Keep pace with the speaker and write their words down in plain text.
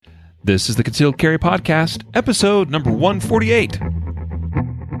This is the Concealed Carry Podcast, episode number 148.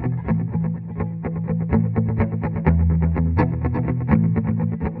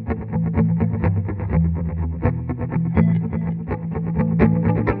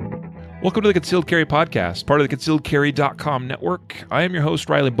 Welcome to the Concealed Carry Podcast, part of the ConcealedCarry.com network. I am your host,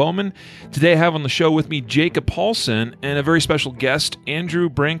 Riley Bowman. Today I have on the show with me Jacob Paulson and a very special guest, Andrew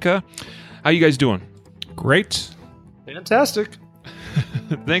Branca. How you guys doing? Great. Fantastic.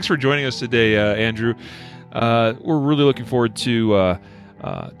 Thanks for joining us today, Andrew. We're really looking forward to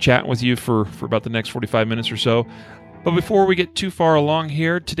chatting with you for about the next 45 minutes or so. But before we get too far along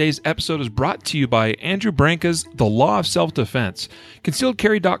here, today's episode is brought to you by Andrew Branca's The Law of Self-Defense.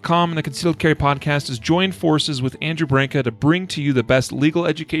 ConcealedCarry.com and the Concealed Carry Podcast has joined forces with Andrew Branca to bring to you the best legal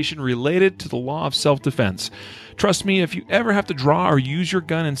education related to the law of self-defense. Trust me, if you ever have to draw or use your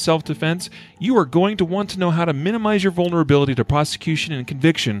gun in self-defense, you are going to want to know how to minimize your vulnerability to prosecution and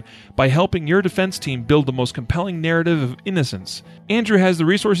conviction by helping your defense team build the most compelling narrative of innocence. Andrew has the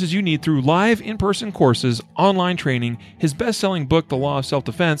resources you need through live in-person courses, online training, his best-selling book, The Law of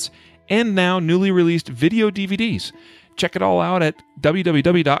Self-Defense, and now newly released video DVDs. Check it all out at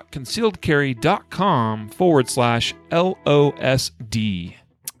www.concealedcarry.com/LOSD.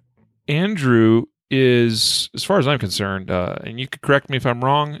 Andrew is, as far as I'm concerned, and you could correct me if I'm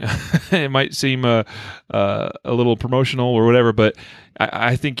wrong, it might seem a little promotional or whatever, but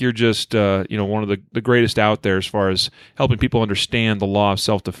I think you're just one of the greatest out there as far as helping people understand the law of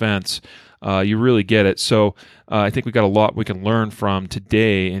self-defense. You really get it. So I think we got a lot we can learn from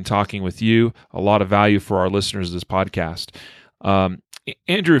today in talking with you, a lot of value for our listeners of this podcast.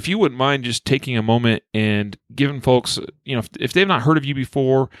 Andrew, if you wouldn't mind just taking a moment and giving folks, if they've not heard of you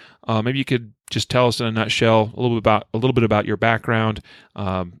before, maybe you could just tell us in a nutshell a little bit about your background,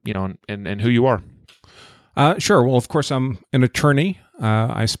 and who you are. Sure. Well, of course, I'm an attorney.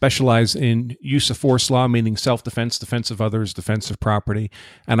 I specialize in use of force law, meaning self-defense, defense of others, defense of property,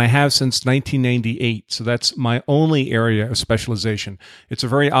 and I have since 1998. So that's my only area of specialization. It's a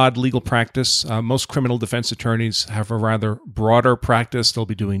very odd legal practice. Most criminal defense attorneys have a rather broader practice. They'll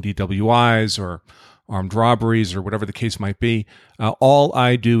be doing DWIs or armed robberies or whatever the case might be. All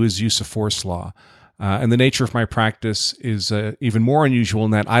I do is use of force law. And the nature of my practice is even more unusual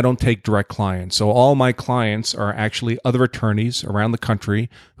in that I don't take direct clients. So all my clients are actually other attorneys around the country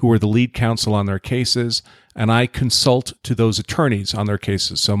who are the lead counsel on their cases, and I consult to those attorneys on their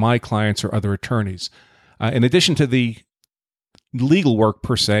cases. So my clients are other attorneys. In addition to the legal work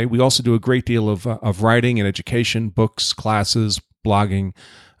per se, we also do a great deal of writing and education, books, classes, blogging.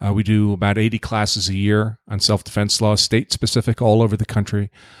 We do about 80 classes a year on self-defense law, state-specific, all over the country.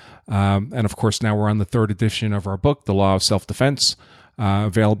 And of course, now we're on the third edition of our book, The Law of Self-Defense,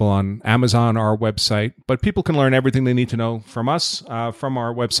 available on Amazon, our website. But people can learn everything they need to know from us from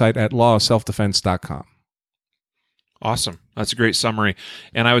our website at lawofselfdefense.com. Awesome. That's a great summary.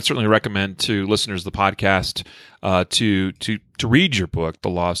 And I would certainly recommend to listeners of the podcast to read your book, The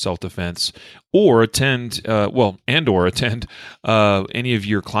Law of Self-Defense, or attend any of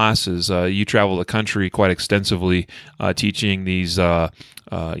your classes. You travel the country quite extensively teaching these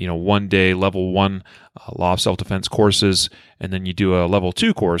one-day level 1 Law of Self-Defense courses, and then you do a level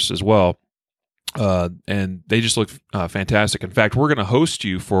 2 course as well. And they just look fantastic. In fact, we're going to host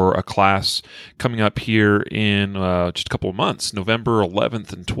you for a class coming up here in just a couple of months, November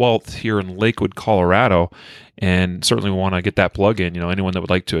 11th and 12th here in Lakewood, Colorado. And certainly we want to get that plug in. Anyone that would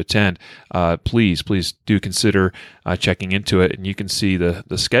like to attend, please do consider checking into it. And you can see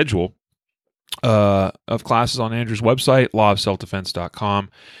the schedule of classes on Andrew's website, lawofselfdefense.com.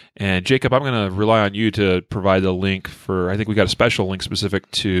 And Jacob, I'm going to rely on you to provide the link I think we got a special link specific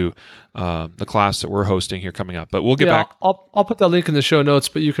to the class that we're hosting here coming up. But we'll get back. I'll put that link in the show notes,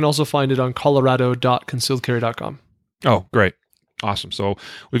 but you can also find it on colorado.concealedcarry.com. Oh, great. Awesome. So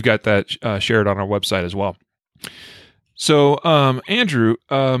we've got that shared on our website as well. So, Andrew,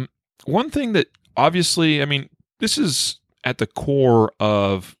 one thing that obviously, this is at the core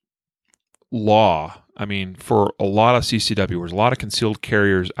of law. For a lot of CCWers, a lot of concealed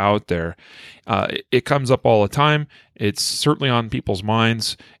carriers out there, it comes up all the time. It's certainly on people's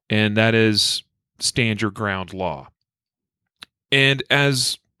minds, and that is stand your ground law. And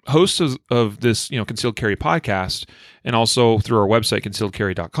as hosts of this, Concealed Carry podcast, and also through our website,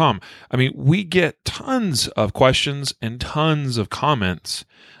 concealedcarry.com, we get tons of questions and tons of comments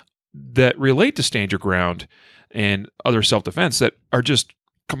that relate to stand your ground and other self-defense that are just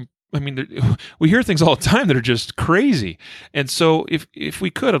we hear things all the time that are just crazy. And so if we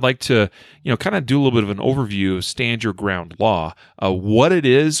could, I'd like to, kind of do a little bit of an overview of stand your ground law, what it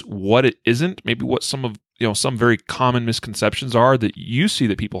is, what it isn't, maybe what some of some very common misconceptions are that you see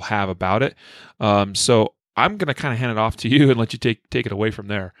that people have about it. So I'm going to kind of hand it off to you and let you take it away from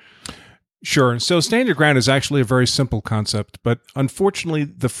there. Sure. So stand your ground is actually a very simple concept, but unfortunately,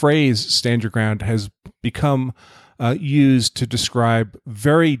 the phrase stand your ground has become used to describe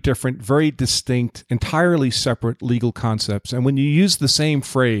very different, very distinct, entirely separate legal concepts. And when you use the same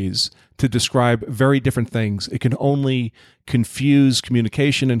phrase to describe very different things, it can only confuse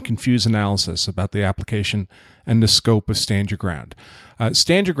communication and confuse analysis about the application and the scope of stand your ground.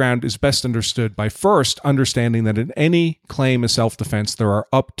 Stand your ground is best understood by first understanding that in any claim of self-defense, there are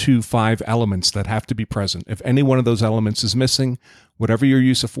up to 5 elements that have to be present. If any one of those elements is missing, whatever your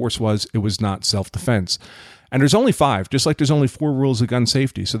use of force was, it was not self-defense. And there's only 5, just like there's only 4 rules of gun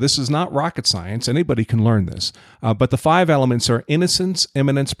safety. So this is not rocket science. Anybody can learn this. But the 5 elements are innocence,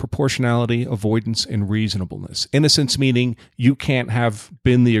 imminence, proportionality, avoidance, and reasonableness. Innocence meaning you can't have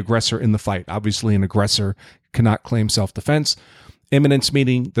been the aggressor in the fight. Obviously, an aggressor cannot claim self-defense. Imminence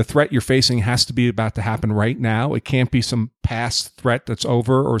meaning the threat you're facing has to be about to happen right now. It can't be some past threat that's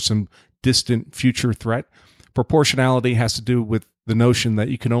over or some distant future threat. Proportionality has to do with the notion that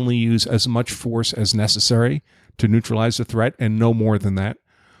you can only use as much force as necessary to neutralize the threat and no more than that.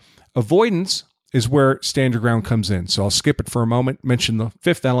 Avoidance is where stand your ground comes in. So I'll skip it for a moment, mention the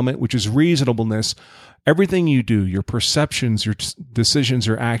 5th element, which is reasonableness. Everything you do, your perceptions, your decisions,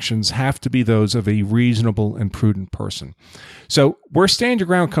 your actions have to be those of a reasonable and prudent person. So where stand your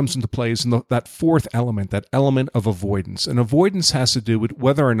ground comes into play is in that 4th element, that element of avoidance. And avoidance has to do with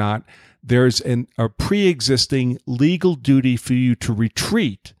whether or not there's a pre-existing legal duty for you to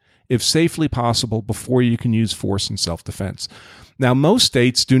retreat, if safely possible, before you can use force in self-defense. Now, most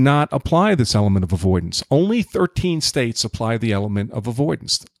states do not apply this element of avoidance. Only 13 states apply the element of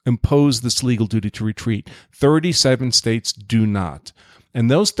avoidance, impose this legal duty to retreat. 37 states do not.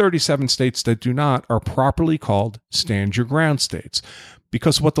 And those 37 states that do not are properly called stand your ground states.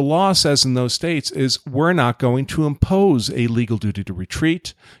 Because what the law says in those states is we're not going to impose a legal duty to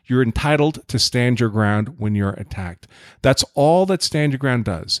retreat. You're entitled to stand your ground when you're attacked. That's all that stand your ground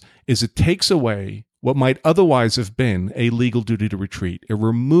does, is it takes away what might otherwise have been a legal duty to retreat. It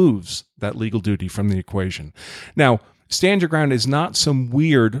removes that legal duty from the equation. Now, stand your ground is not some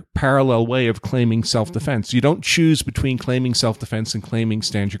weird parallel way of claiming self-defense. You don't choose between claiming self-defense and claiming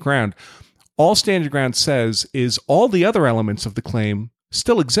stand your ground. All stand your ground says is all the other elements of the claim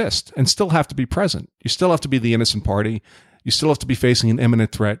still exist and still have to be present. You still have to be the innocent party. You still have to be facing an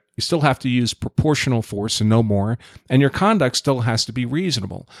imminent threat. You still have to use proportional force and no more. And your conduct still has to be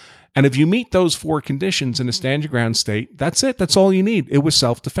reasonable. And if you meet those 4 conditions in a stand your ground state, that's it. That's all you need. It was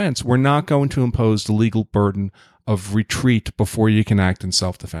self-defense. We're not going to impose the legal burden of retreat before you can act in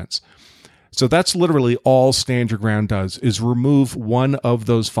self-defense. So that's literally all stand your ground does, is remove one of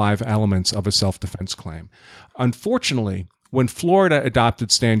those 5 elements of a self-defense claim. Unfortunately, when Florida adopted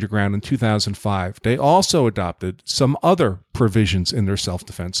stand your ground in 2005, they also adopted some other provisions in their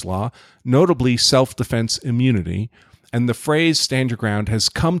self-defense law, notably self-defense immunity. And the phrase stand your ground has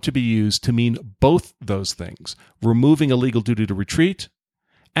come to be used to mean both those things, removing a legal duty to retreat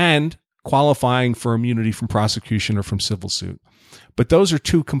and qualifying for immunity from prosecution or from civil suit. But those are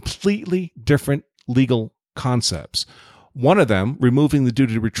 2 completely different legal concepts. One of them, removing the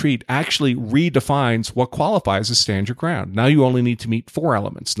duty to retreat, actually redefines what qualifies as stand your ground. Now you only need to meet 4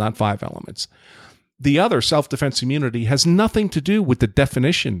 elements, not 5 elements. The other, self-defense immunity, has nothing to do with the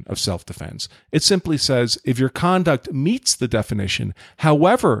definition of self-defense. It simply says if your conduct meets the definition,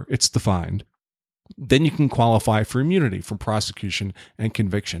 however it's defined, then you can qualify for immunity from prosecution and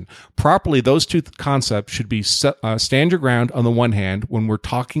conviction. Properly, those 2 concepts should be stand your ground on the one hand when we're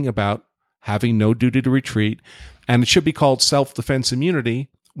talking about having no duty to retreat, and it should be called self-defense immunity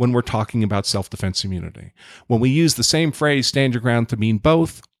when we're talking about self-defense immunity. When we use the same phrase, stand your ground, to mean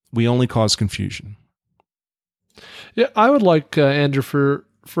both, we only cause confusion. Yeah, I would like, Andrew,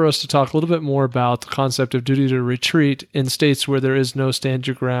 for us to talk a little bit more about the concept of duty to retreat in states where there is no stand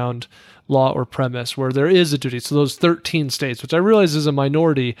your ground law or premise, where there is a duty. So those 13 states, which I realize is a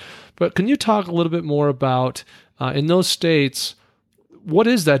minority, but can you talk a little bit more about, in those states, what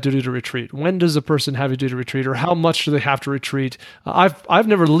is that duty to retreat? When does a person have a duty to retreat, or how much do they have to retreat? I've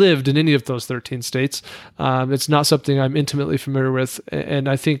never lived in any of those 13 states. It's not something I'm intimately familiar with, and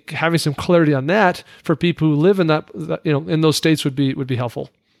I think having some clarity on that for people who live in that in those states would be helpful.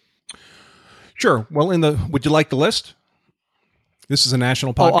 Sure. Well, would you like the list? This is a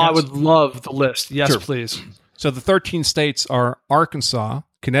national podcast. Oh, I would love the list. Yes, sure. Please. So the 13 states are Arkansas,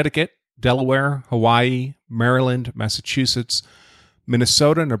 Connecticut, Delaware, Hawaii, Maryland, Massachusetts,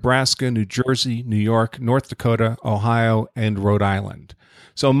 Minnesota, Nebraska, New Jersey, New York, North Dakota, Ohio, and Rhode Island.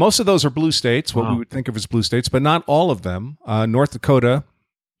 So most of those are blue states, what we would think of as blue states, but not all of them. North Dakota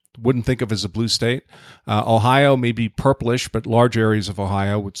wouldn't think of as a blue state. Ohio may be purplish, but large areas of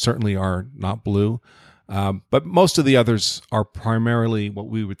Ohio would certainly are not blue. But most of the others are primarily what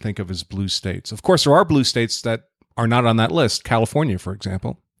we would think of as blue states. Of course, there are blue states that are not on that list. California, for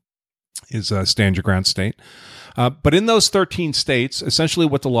example, is a stand your ground state. But in those 13 states, essentially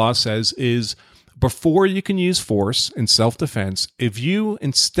what the law says is before you can use force in self-defense, if you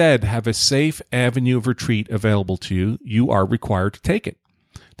instead have a safe avenue of retreat available to you, you are required to take it,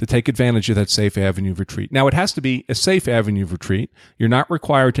 to take advantage of that safe avenue of retreat. Now, it has to be a safe avenue of retreat. You're not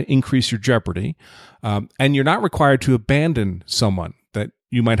required to increase your jeopardy, and you're not required to abandon someone that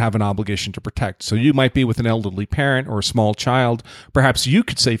you might have an obligation to protect. So you might be with an elderly parent or a small child. Perhaps you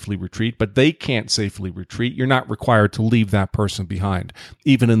could safely retreat, but they can't safely retreat. You're not required to leave that person behind,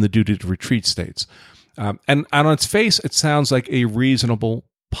 even in the duty to retreat states. And on its face, it sounds like a reasonable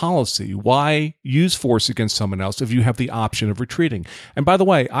policy. Why use force against someone else if you have the option of retreating? And by the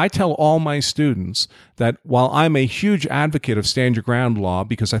way, I tell all my students that while I'm a huge advocate of stand your ground law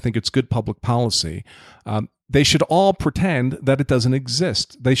because I think it's good public policy, they should all pretend that it doesn't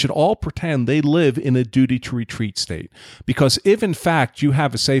exist. They should all pretend they live in a duty to retreat state. Because if in fact you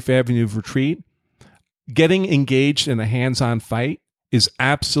have a safe avenue of retreat, getting engaged in a hands-on fight is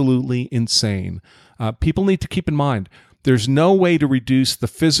absolutely insane. People need to keep in mind, there's no way to reduce the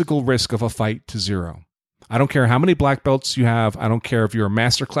physical risk of a fight to zero. I don't care how many black belts you have. I don't care if you're a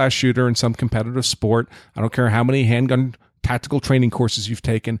master class shooter in some competitive sport. I don't care how many handgun tactical training courses you've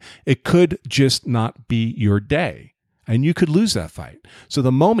taken. It could just not be your day, and you could lose that fight. So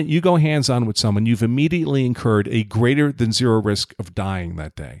the moment you go hands-on with someone, you've immediately incurred a greater than zero risk of dying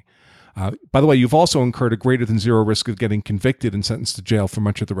that day. By the way, you've also incurred a greater than zero risk of getting convicted and sentenced to jail for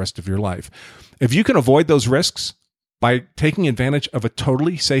much of the rest of your life. If you can avoid those risks by taking advantage of a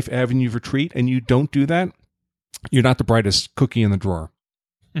totally safe avenue of retreat, and you don't do that, you're not the brightest cookie in the drawer.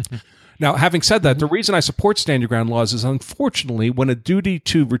 Now, having said that, the reason I support stand your ground laws is, unfortunately, when a duty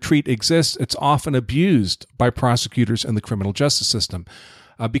to retreat exists, it's often abused by prosecutors and the criminal justice system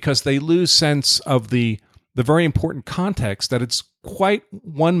because they lose sense of the very important context that it's quite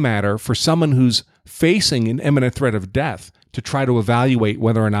one matter for someone who's facing an imminent threat of death to try to evaluate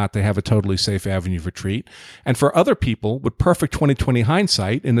whether or not they have a totally safe avenue of retreat. And for other people, with perfect 20/20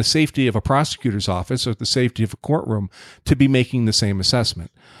 hindsight in the safety of a prosecutor's office or the safety of a courtroom, to be making the same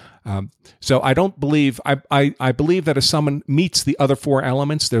assessment. So I don't believe, I believe that if someone meets the other four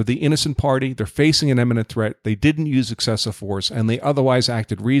elements, they're the innocent party, they're facing an imminent threat, they didn't use excessive force, and they otherwise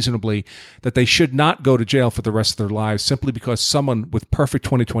acted reasonably, that they should not go to jail for the rest of their lives simply because someone with perfect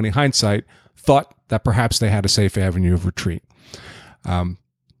 20/20 hindsight thought that perhaps they had a safe avenue of retreat.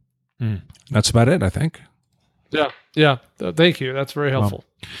 That's about it, I think. Yeah. Thank you. That's very helpful.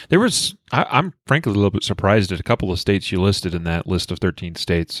 There was, I'm frankly a little bit surprised at a couple of states you listed in that list of 13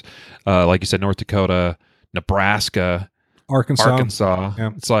 states. Like you said, North Dakota, Nebraska, Arkansas.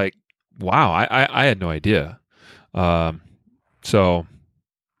 Yeah. It's like, wow, I had no idea. So,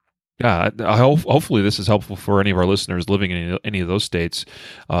 yeah, hopefully this is helpful for any of our listeners living in any of those states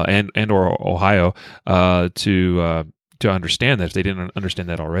and or Ohio to understand that if they didn't understand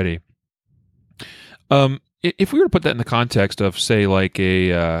that already. If we were to put that in the context of, say, like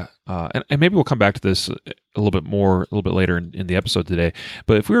and maybe we'll come back to this a little bit later in the episode today,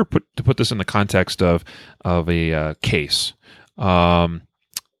 but if we were to put this in the context of a case, I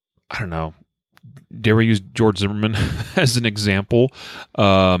don't know, dare we use George Zimmerman as an example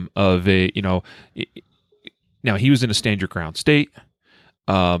of a, now he was in a stand your ground state.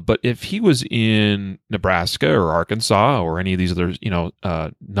 But if he was in Nebraska or Arkansas or any of these other,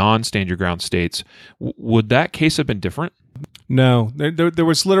 non-stand your ground states, would that case have been different? No, there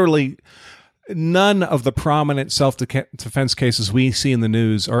was literally none of the prominent self-defense cases we see in the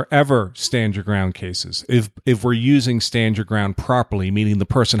news are ever stand your ground cases. If we're using stand your ground properly, meaning the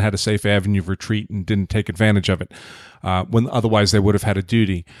person had a safe avenue of retreat and didn't take advantage of it, when otherwise they would have had a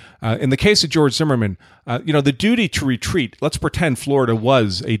duty. In the case of George Zimmerman, the duty to retreat, let's pretend Florida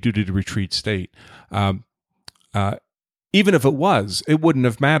was a duty to retreat state. Even if it was, it wouldn't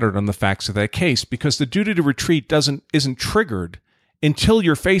have mattered on the facts of that case because the duty to retreat isn't triggered until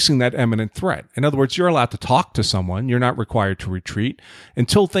you're facing that imminent threat. In other words, you're allowed to talk to someone. You're not required to retreat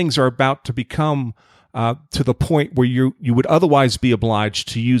until things are about to become to the point where you would otherwise be obliged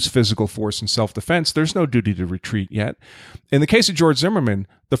to use physical force in self-defense. There's no duty to retreat yet. In the case of George Zimmerman,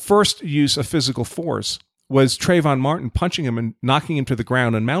 the first use of physical force was Trayvon Martin punching him and knocking him to the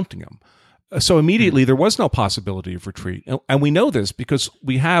ground and mounting him. So immediately there was no possibility of retreat. And we know this because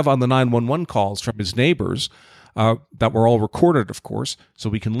we have on the 911 calls from his neighbors that were all recorded, of course, so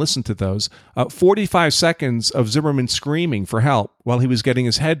we can listen to those. 45 seconds of Zimmerman screaming for help while he was getting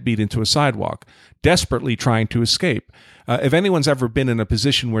his head beat into a sidewalk, desperately trying to escape. If anyone's ever been in a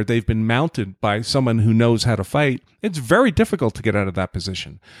position where they've been mounted by someone who knows how to fight, it's very difficult to get out of that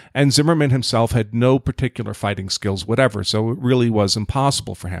position. And Zimmerman himself had no particular fighting skills, whatever, so it really was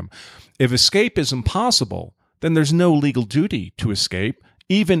impossible for him. If escape is impossible, then there's no legal duty to escape,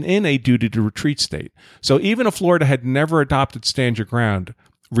 even in a duty to retreat state. So even if Florida had never adopted stand your ground,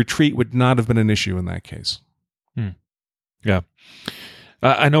 retreat would not have been an issue in that case. Yeah.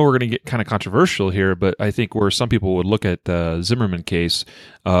 I know we're going to get kind of controversial here, but I think where some people would look at the Zimmerman case,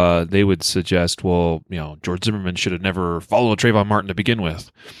 they would suggest, well, George Zimmerman should have never followed Trayvon Martin to begin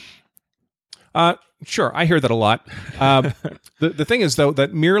with. Sure, I hear that a lot. The thing is, though,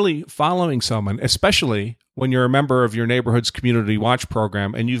 that merely following someone, especially when you're a member of your neighborhood's community watch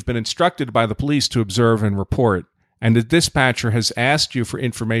program and you've been instructed by the police to observe and report, and the dispatcher has asked you for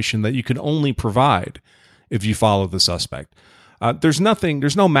information that you can only provide if you follow the suspect. There's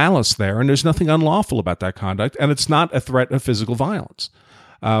no malice there, and there's nothing unlawful about that conduct, and it's not a threat of physical violence.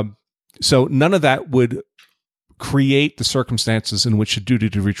 So none of that would create the circumstances in which a duty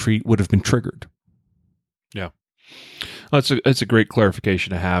to retreat would have been triggered. Yeah. Well, that's a great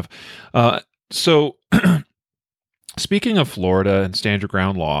clarification to have. So speaking of Florida and stand your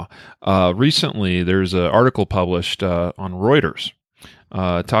ground law, recently there's an article published on Reuters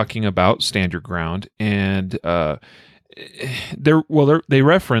talking about stand your ground, and they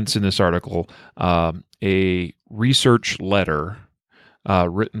reference in this article a research letter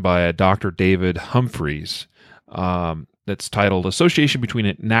written by a Dr. David Humphreys that's titled Association Between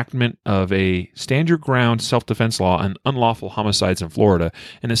Enactment of a Stand Your Ground Self-Defense Law and Unlawful Homicides in Florida.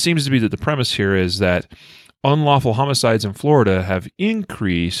 And it seems to be that the premise here is that unlawful homicides in Florida have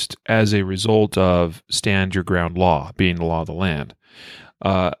increased as a result of stand your ground law being the law of the land.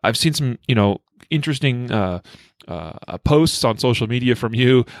 I've seen some, interesting posts on social media from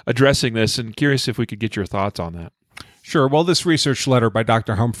you addressing this, and curious if we could get your thoughts on that. Sure. Well, this research letter by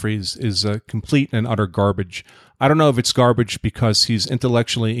Dr. Humphreys is complete and utter garbage. I don't know if it's garbage because he's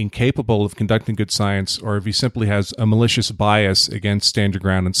intellectually incapable of conducting good science, or if he simply has a malicious bias against stand your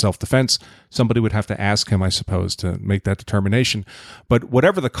ground and self-defense. Somebody would have to ask him, I suppose, to make that determination. But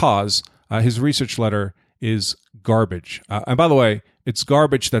whatever the cause, his research letter is garbage. And by the way, it's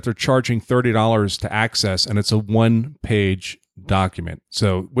garbage that they're charging $30 to access, and it's a one-page document.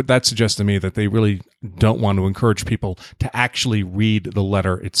 So what that suggests to me that they really don't want to encourage people to actually read the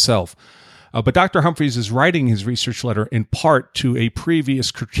letter itself. But Dr. Humphreys is writing his research letter in part to a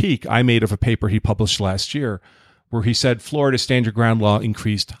previous critique I made of a paper he published last year, where he said Florida's stand your ground law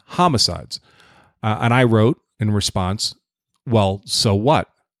increased homicides. And I wrote in response, well, so what?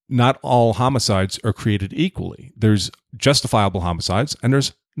 Not all homicides are created equally. There's justifiable homicides and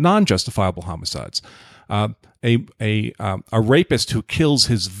there's non-justifiable homicides. A rapist who kills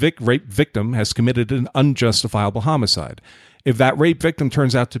his rape victim has committed an unjustifiable homicide. If that rape victim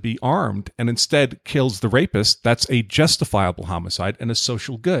turns out to be armed and instead kills the rapist, that's a justifiable homicide and a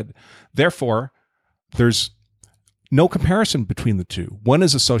social good. Therefore, there's no comparison between the two. One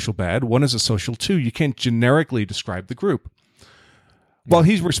is a social bad, one is a social two. You can't generically describe the group. Well,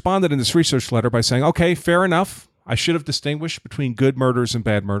 he's responded in this research letter by saying, okay, fair enough. I should have distinguished between good murders and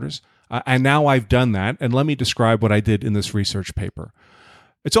bad murders. And now I've done that. And let me describe what I did in this research paper.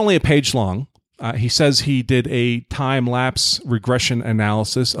 It's only a page long. He says he did a time-lapse regression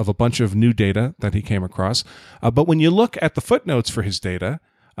analysis of a bunch of new data that he came across. But when you look at the footnotes for his data,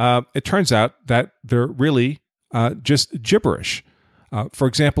 it turns out that they're really just gibberish. For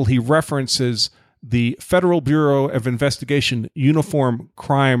example, he references the Federal Bureau of Investigation Uniform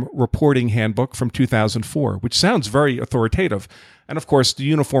Crime Reporting Handbook from 2004, which sounds very authoritative. And of course, the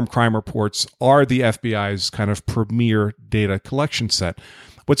Uniform Crime Reports are the FBI's kind of premier data collection set.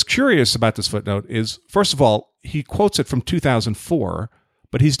 What's curious about this footnote is, first of all, he quotes it from 2004,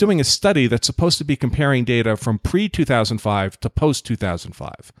 but he's doing a study that's supposed to be comparing data from pre-2005 to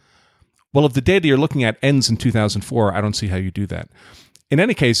post-2005. Well, if the data you're looking at ends in 2004, I don't see how you do that. In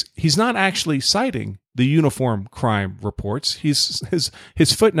any case, he's not actually citing the Uniform Crime Reports. His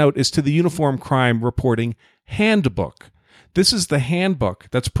footnote is to the Uniform Crime Reporting Handbook. This is the handbook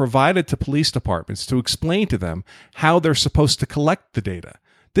that's provided to police departments to explain to them how they're supposed to collect the data.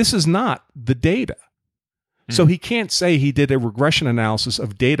 This is not the data. So he can't say he did a regression analysis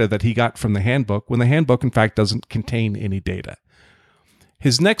of data that he got from the handbook when the handbook, in fact, doesn't contain any data.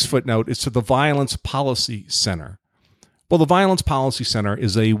 His next footnote is to the Violence Policy Center. Well, the Violence Policy Center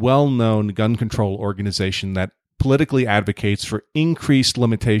is a well-known gun control organization that politically advocates for increased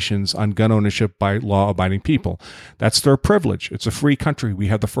limitations on gun ownership by law-abiding people. That's their privilege. It's a free country. We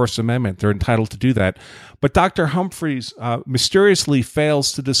have the First Amendment. They're entitled to do that. But Dr. Humphreys mysteriously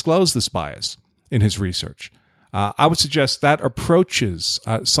fails to disclose this bias in his research. I would suggest that approaches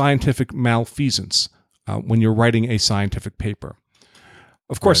scientific malfeasance when you're writing a scientific paper.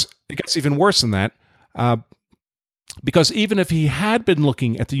 Of course, It gets even worse than that. Because even if he had been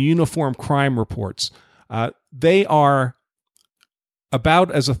looking at the uniform crime reports, they are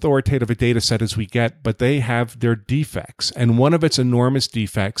about as authoritative a data set as we get, but they have their defects. And one of its enormous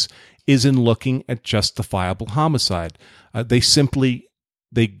defects is in looking at justifiable homicide. They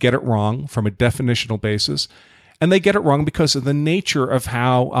get it wrong from a definitional basis, and they get it wrong because of the nature of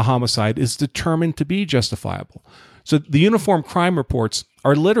how a homicide is determined to be justifiable. So the uniform crime reports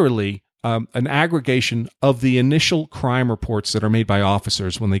are literally an aggregation of the initial crime reports that are made by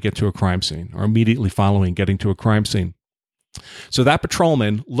officers when they get to a crime scene or immediately following getting to a crime scene. So that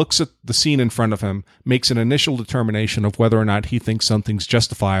patrolman looks at the scene in front of him, makes an initial determination of whether or not he thinks something's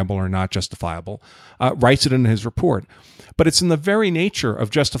justifiable or not justifiable, writes it in his report. But it's in the very nature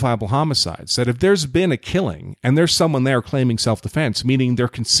of justifiable homicides that if there's been a killing and there's someone there claiming self-defense, meaning they're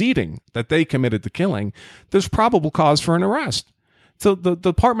conceding that they committed the killing, there's probable cause for an arrest. So the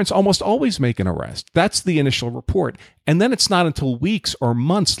departments almost always make an arrest. That's the initial report. And then it's not until weeks or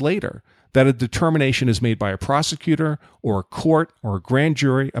months later that a determination is made by a prosecutor or a court or a grand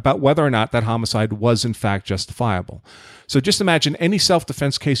jury about whether or not that homicide was in fact justifiable. So just imagine any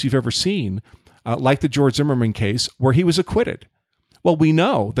self-defense case you've ever seen, like the George Zimmerman case, where he was acquitted. Well, we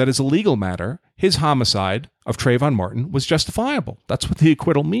know that as a legal matter, his homicide of Trayvon Martin was justifiable. That's what the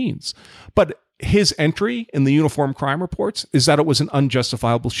acquittal means. But his entry in the uniform crime reports is that it was an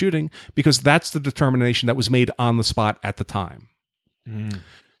unjustifiable shooting because that's the determination that was made on the spot at the time.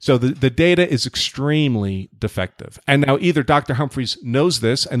 So the data is extremely defective. And now either Dr. Humphreys knows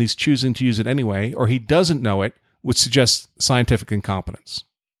this and he's choosing to use it anyway, or he doesn't know it, which suggests scientific incompetence.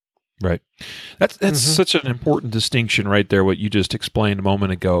 Right. That's such an important distinction right there, what you just explained a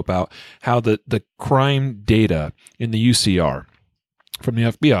moment ago about how the crime data in the UCR from the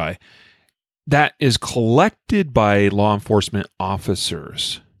FBI, that is collected by law enforcement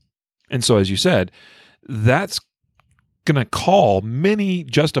officers. And so, as you said, that's going to call many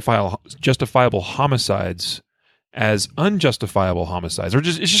justifiable homicides as unjustifiable homicides, or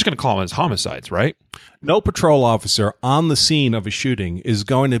it's just going to call them as homicides, right? No patrol officer on the scene of a shooting is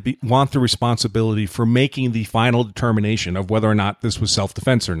going to want the responsibility for making the final determination of whether or not this was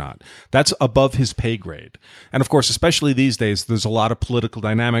self-defense or not. That's above his pay grade. And of course, especially these days, there's a lot of political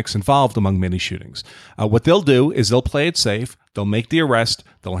dynamics involved among many shootings. What they'll do is they'll play it safe, they'll make the arrest,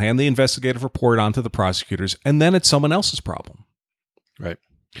 they'll hand the investigative report on to the prosecutors, and then it's someone else's problem. Right.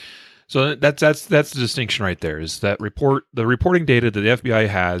 So that's the distinction right there, is that the reporting data that the FBI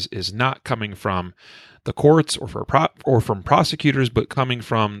has is not coming from the courts or from prosecutors, but coming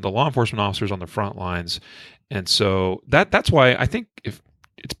from the law enforcement officers on the front lines. And so that's why I think if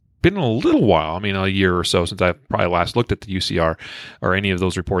it's been a little while, I mean, a year or so since I probably last looked at the UCR or any of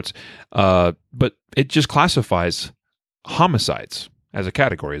those reports, but it just classifies homicides as a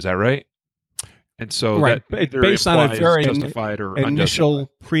category. Is that right? And so right. Based on a very justified or initial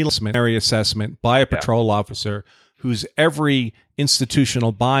preliminary assessment by a patrol officer whose every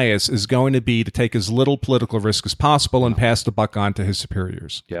institutional bias is going to be to take as little political risk as possible and pass the buck on to his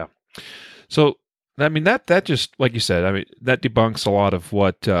superiors. Yeah. So, I mean, that just, like you said, I mean, that debunks a lot of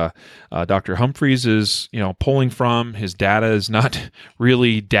what Dr. Humphreys is, pulling from. His data is not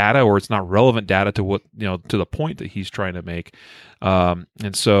really data, or it's not relevant data to what, to the point that he's trying to make.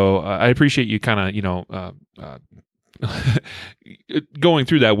 And so I appreciate you kind of, going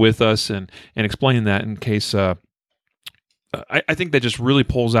through that with us and explaining that in case, I think that just really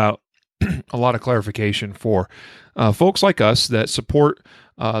pulls out a lot of clarification for folks like us that support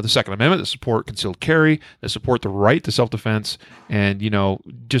the Second Amendment, that support concealed carry, that support the right to self-defense, and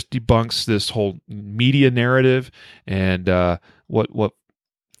just debunks this whole media narrative and what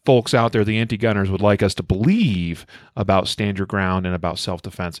folks out there, the anti-gunners, would like us to believe about stand your ground and about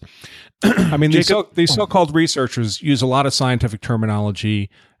self-defense. I mean, these so-called researchers use a lot of scientific terminology.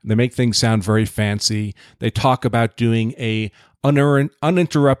 They make things sound very fancy. They talk about doing a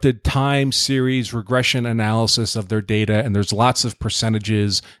uninterrupted time series regression analysis of their data, and there's lots of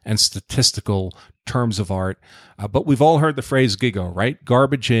percentages and statistical terms of art. But we've all heard the phrase GIGO, right?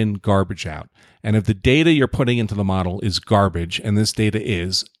 Garbage in, garbage out. And if the data you're putting into the model is garbage, and this data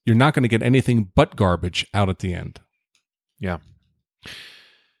is, you're not going to get anything but garbage out at the end. Yeah.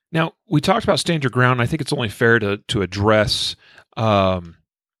 Now, we talked about stand your ground. I think it's only fair to address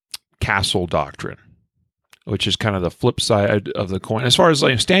castle doctrine, which is kind of the flip side of the coin. As far as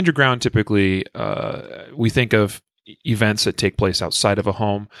stand your ground, typically we think of events that take place outside of a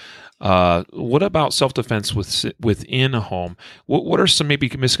home. What about self-defense within a home? What are some maybe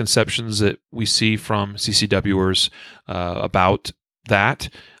misconceptions that we see from CCWers about that,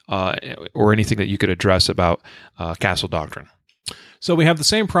 or anything that you could address about castle doctrine? So we have the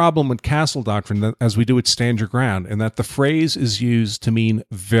same problem with castle doctrine as we do with stand your ground, in that the phrase is used to mean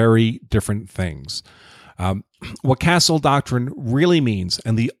very different things. What castle doctrine really means,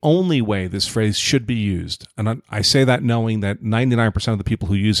 and the only way this phrase should be used, and I say that knowing that 99% of the people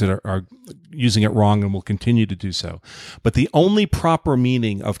who use it are using it wrong and will continue to do so, but the only proper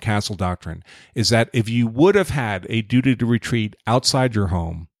meaning of castle doctrine is that if you would have had a duty to retreat outside your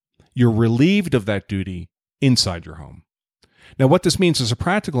home, you're relieved of that duty inside your home. Now, what this means as a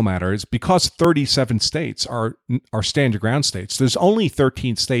practical matter is because 37 states are stand your ground states, there's only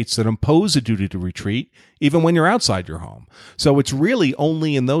 13 states that impose a duty to retreat even when you're outside your home. So it's really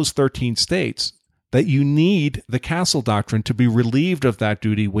only in those 13 states that you need the castle doctrine to be relieved of that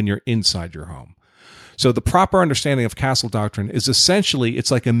duty when you're inside your home. So the proper understanding of castle doctrine is essentially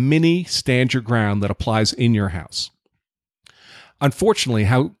it's like a mini stand your ground that applies in your house. Unfortunately,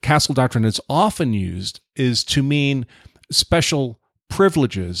 how castle doctrine is often used is to mean special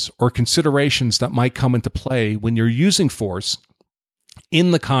privileges or considerations that might come into play when you're using force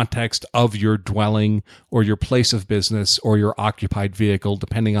in the context of your dwelling or your place of business or your occupied vehicle,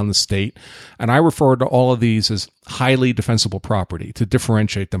 depending on the state. And I refer to all of these as highly defensible property to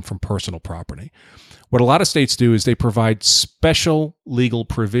differentiate them from personal property. What a lot of states do is they provide special legal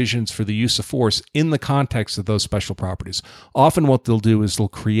provisions for the use of force in the context of those special properties. Often what they'll do is they'll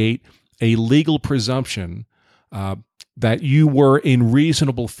create a legal presumption that you were in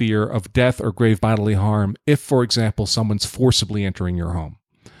reasonable fear of death or grave bodily harm if, for example, someone's forcibly entering your home.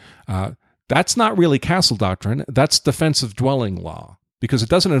 That's not really castle doctrine. That's defensive dwelling law, because it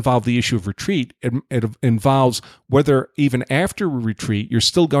doesn't involve the issue of retreat. It involves whether even after retreat, you're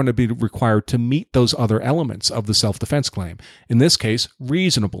still going to be required to meet those other elements of the self-defense claim. In this case,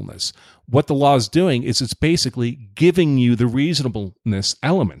 reasonableness. What the law is doing is it's basically giving you the reasonableness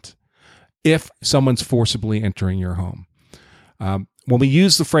element if someone's forcibly entering your home. When we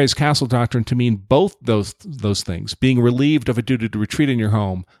use the phrase castle doctrine to mean both those things, being relieved of a duty to retreat in your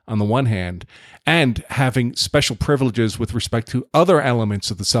home on the one hand, and having special privileges with respect to other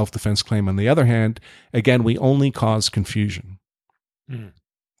elements of the self-defense claim on the other hand, again, we only cause confusion. Yeah,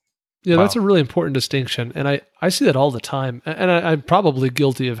 Wow. That's a really important distinction. And I see that all the time. And I'm probably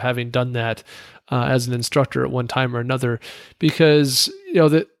guilty of having done that as an instructor at one time or another, because,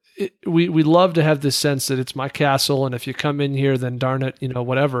 we love to have this sense that it's my castle, and if you come in here, then darn it,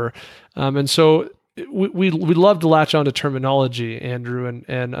 whatever. And so we love to latch on to terminology, Andrew,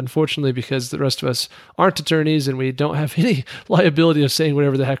 and unfortunately, because the rest of us aren't attorneys and we don't have any liability of saying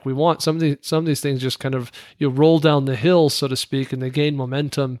whatever the heck we want, some of these things just kind of roll down the hill, so to speak, and they gain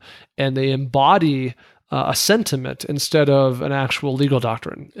momentum and they embody a sentiment instead of an actual legal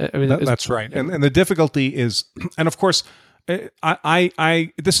doctrine. I mean, that's right. And the difficulty is, and of course,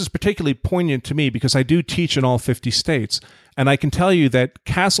 I this is particularly poignant to me because I do teach in all 50 states, and I can tell you that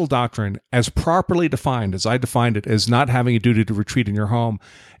castle doctrine, as properly defined, as I defined it, as not having a duty to retreat in your home,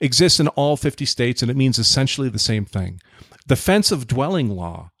 exists in all 50 states, and it means essentially the same thing. Defensive dwelling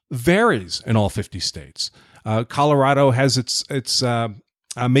law varies in all 50 states. Colorado has its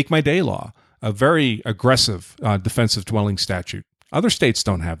Make My Day law, a very aggressive defensive dwelling statute. Other states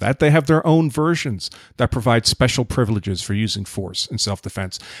don't have that. They have their own versions that provide special privileges for using force in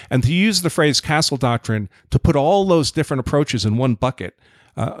self-defense. And to use the phrase castle doctrine to put all those different approaches in one bucket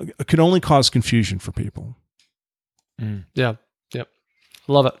could only cause confusion for people. Yeah. Yep.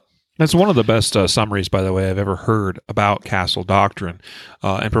 Love it. That's one of the best summaries, by the way, I've ever heard about castle doctrine,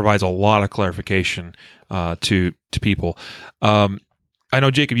 and provides a lot of clarification to people. I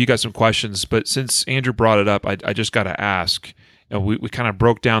know, Jacob, you got some questions, but since Andrew brought it up, I just got to ask. We kind of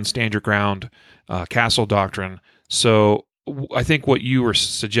broke down stand your ground, castle doctrine. So I think what you were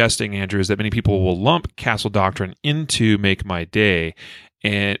suggesting, Andrew, is that many people will lump castle doctrine into Make My Day,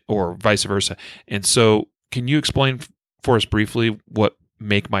 or vice versa. And so, can you explain for us briefly what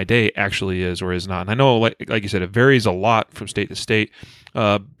Make My Day actually is or is not? And I know, like you said, it varies a lot from state to state,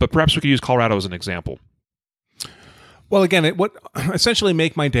 but perhaps we could use Colorado as an example. Well, again, what essentially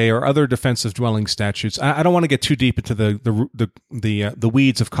Make My Day or other defensive dwelling statutes. I don't want to get too deep into the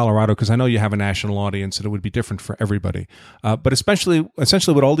weeds of Colorado because I know you have a national audience and it would be different for everybody. But essentially,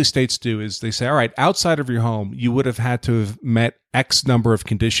 what all these states do is they say, all right, outside of your home, you would have had to have met X number of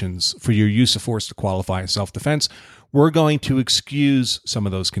conditions for your use of force to qualify as self-defense. We're going to excuse some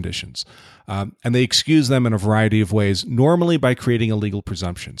of those conditions. And they excuse them in a variety of ways, normally by creating a legal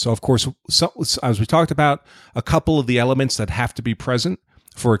presumption. So, of course, as we talked about, a couple of the elements that have to be present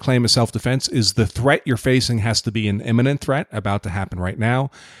for a claim of self-defense is the threat you're facing has to be an imminent threat about to happen right now,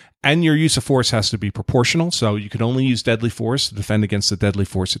 and your use of force has to be proportional. So you can only use deadly force to defend against a deadly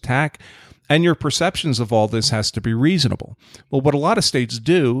force attack. And your perceptions of all this has to be reasonable. Well, what a lot of states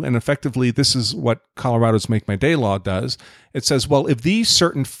do, and effectively this is what Colorado's Make My Day law does, it says, well, if these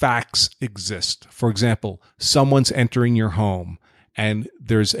certain facts exist, for example, someone's entering your home and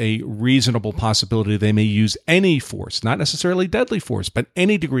there's a reasonable possibility they may use any force, not necessarily deadly force, but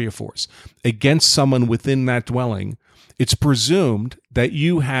any degree of force against someone within that dwelling, it's presumed that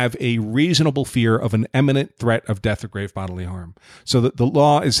you have a reasonable fear of an imminent threat of death or grave bodily harm. So that the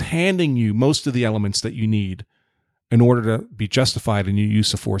law is handing you most of the elements that you need in order to be justified in your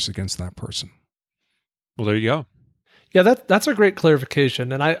use of force against that person. Well, there you go. Yeah, that's a great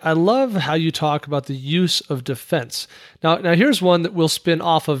clarification. And I love how you talk about the use of defense. Now here's one that will spin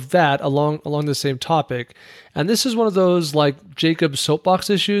off of that along the same topic. And this is one of those like Jacob's soapbox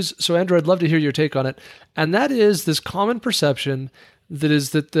issues. So Andrew, I'd love to hear your take on it. And that is this common perception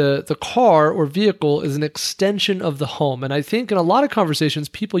that the car or vehicle is an extension of the home. And I think in a lot of conversations,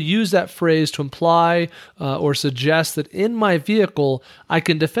 people use that phrase to imply or suggest that in my vehicle, I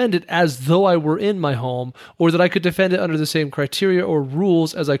can defend it as though I were in my home, or that I could defend it under the same criteria or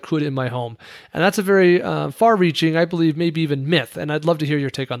rules as I could in my home. And that's a very far-reaching, I believe, maybe even myth. And I'd love to hear your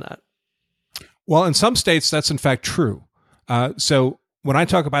take on that. Well, in some states, that's in fact true. So when I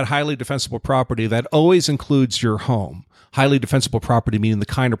talk about highly defensible property, that always includes your home. Highly defensible property meaning the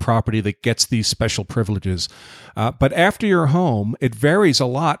kind of property that gets these special privileges. But after your home, it varies a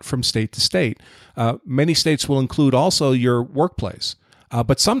lot from state to state. Many states will include also your workplace.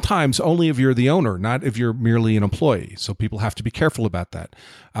 But sometimes only if you're the owner, not if you're merely an employee. So people have to be careful about that.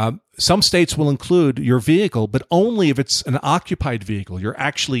 Some states will include your vehicle, but only if it's an occupied vehicle. You're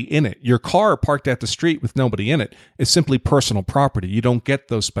actually in it. Your car parked at the street with nobody in it is simply personal property. You don't get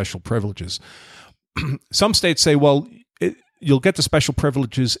those special privileges. Some states say, well, you'll get the special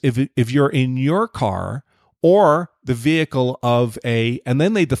privileges if you're in your car or the vehicle of and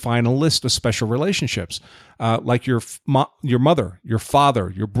then they define a list of special relationships, like your mother, your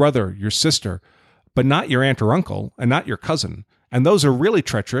father, your brother, your sister, but not your aunt or uncle and not your cousin. And those are really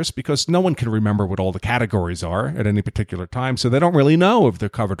treacherous because no one can remember what all the categories are at any particular time. So they don't really know if they're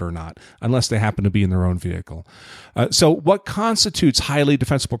covered or not, unless they happen to be in their own vehicle. So what constitutes highly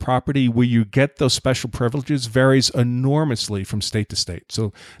defensible property where you get those special privileges varies enormously from state to state.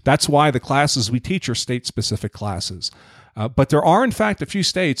 So that's why the classes we teach are state-specific classes. But there are, in fact, a few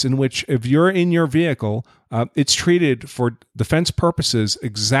states in which if you're in your vehicle, it's treated for defense purposes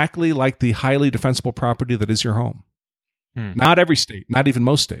exactly like the highly defensible property that is your home. Not every state, not even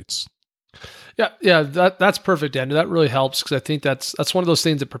most states. Yeah, that's perfect, Andrew. That really helps because I think that's one of those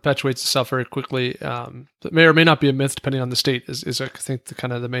things that perpetuates itself very quickly. That may or may not be a myth depending on the state. Is I think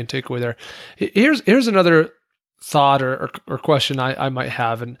the main takeaway there. Here's another thought or question I might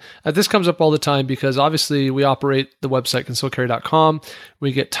have, and this comes up all the time because obviously we operate the website concealedcarry.com.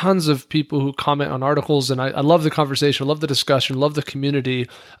 We get tons of people who comment on articles, and I love the conversation, love the discussion, love the community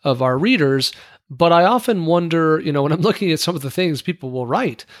of our readers. But I often wonder, when I'm looking at some of the things people will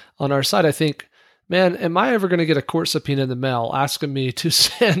write on our site, I think, man, am I ever going to get a court subpoena in the mail asking me to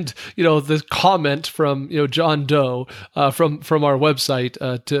send, the comment from, John Doe from our website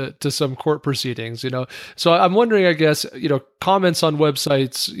to some court proceedings, So I'm wondering, I guess, comments on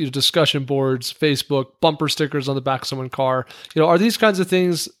websites, discussion boards, Facebook, bumper stickers on the back of someone's car, are these kinds of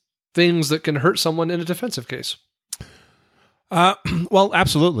things that can hurt someone in a defensive case? Well,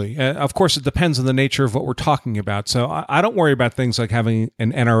 absolutely. Of course, it depends on the nature of what we're talking about. So I don't worry about things like having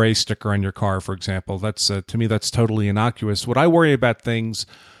an NRA sticker on your car, for example. That's to me, that's totally innocuous. What I worry about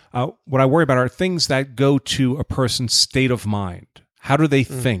are things that go to a person's state of mind. How do they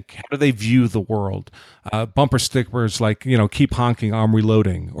think? How do they view the world? Bumper stickers like, keep honking, I'm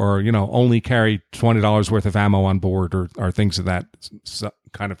reloading, or, only carry $20 worth of ammo on board, or things of that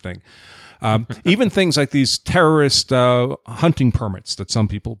kind of thing. Even things like these terrorist hunting permits that some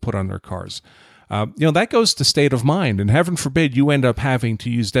people put on their cars. That goes to state of mind. And heaven forbid you end up having to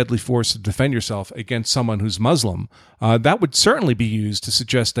use deadly force to defend yourself against someone who's Muslim. That would certainly be used to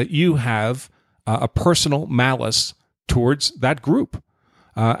suggest that you have a personal malice towards that group.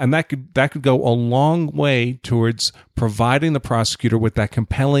 And that could go a long way towards providing the prosecutor with that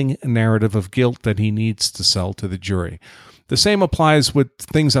compelling narrative of guilt that he needs to sell to the jury. The same applies with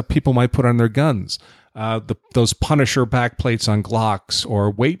things that people might put on their guns. Those Punisher backplates on Glocks, or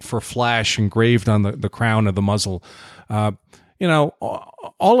wait for flash engraved on the crown of the muzzle.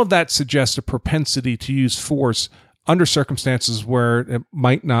 All of that suggests a propensity to use force under circumstances where it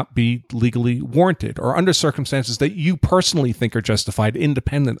might not be legally warranted, or under circumstances that you personally think are justified,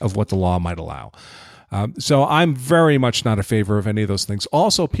 independent of what the law might allow. So I'm very much not a favor of any of those things.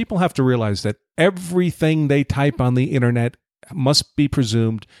 Also, people have to realize that everything they type on the internet must be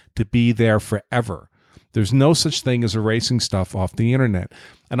presumed to be there forever. There's no such thing as erasing stuff off the internet.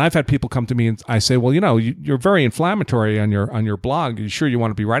 And I've had people come to me and I say, well, you're very inflammatory on your blog. Are you sure you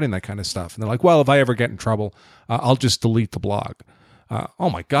want to be writing that kind of stuff? And they're like, well, if I ever get in trouble, I'll just delete the blog. Oh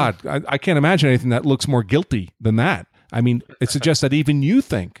my God. I can't imagine anything that looks more guilty than that. I mean, it suggests that even you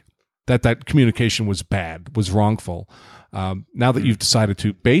think that communication was bad, was wrongful. Now that you've decided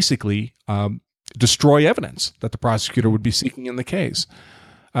to basically destroy evidence that the prosecutor would be seeking in the case.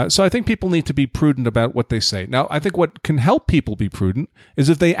 So I think people need to be prudent about what they say. Now, I think what can help people be prudent is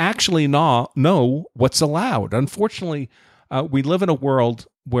if they actually know what's allowed. Unfortunately, we live in a world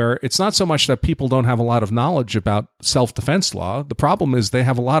where it's not so much that people don't have a lot of knowledge about self-defense law. The problem is they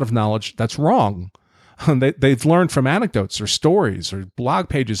have a lot of knowledge that's wrong. They've learned from anecdotes or stories or blog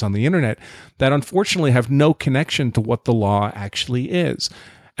pages on the internet that unfortunately have no connection to what the law actually is.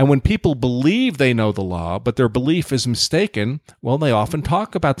 And when people believe they know the law, but their belief is mistaken, well, they often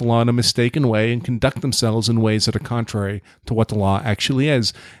talk about the law in a mistaken way and conduct themselves in ways that are contrary to what the law actually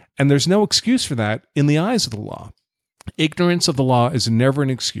is. And there's no excuse for that in the eyes of the law. Ignorance of the law is never an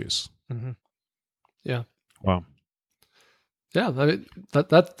excuse. Mm-hmm. Yeah. Wow. Yeah, I mean,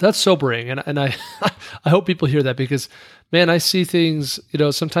 that's sobering, and I I hope people hear that, because, man, I see things,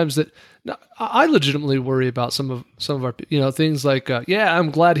 sometimes that I legitimately worry about some of our, things like,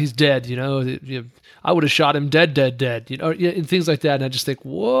 I'm glad he's dead, I would have shot him dead, and things like that, and I just think,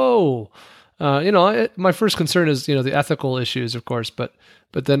 whoa, my first concern is the ethical issues, of course, but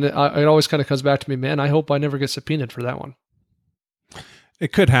then it always kind of comes back to me, man, I hope I never get subpoenaed for that one.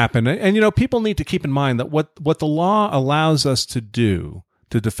 It could happen. And, people need to keep in mind that what the law allows us to do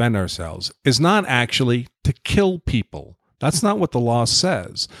to defend ourselves is not actually to kill people. That's not what the law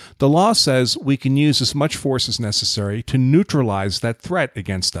says. The law says we can use as much force as necessary to neutralize that threat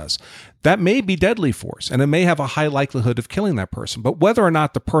against us. That may be deadly force, and it may have a high likelihood of killing that person. But whether or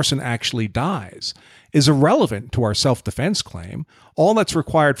not the person actually dies is irrelevant to our self-defense claim. All that's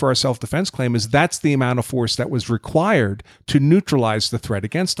required for our self-defense claim is that's the amount of force that was required to neutralize the threat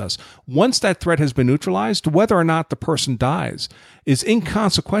against us. Once that threat has been neutralized, whether or not the person dies is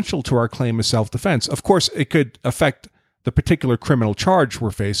inconsequential to our claim of self-defense. Of course, it could affect the particular criminal charge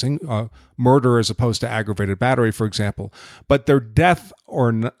we're facing, murder as opposed to aggravated battery, for example. But their death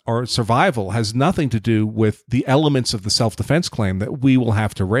or survival has nothing to do with the elements of the self-defense claim that we will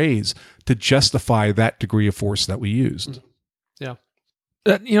have to raise to justify that degree of force that we used. Yeah.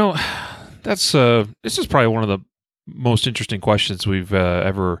 This is probably one of the most interesting questions we've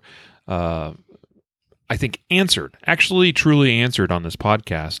ever, I think, actually truly answered on this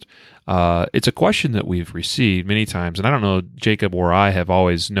podcast. It's a question that we've received many times, and I don't know, Jacob or I have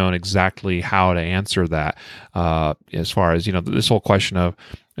always known exactly how to answer that, as far as, this whole question of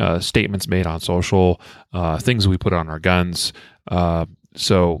statements made on social, things we put on our guns.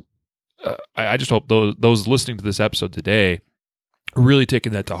 So I just hope those listening to this episode today are really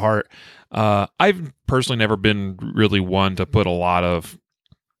taking that to heart. I've personally never been really one to put a lot of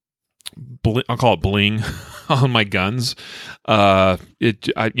I'll call it bling on my guns. A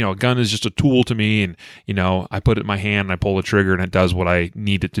gun is just a tool to me, and I put it in my hand and I pull the trigger and it does what I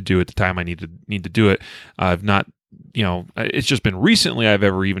need it to do at the time I need to do it. I've not, it's just been recently I've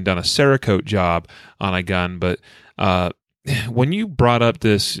ever even done a Cerakote job on a gun. But when you brought up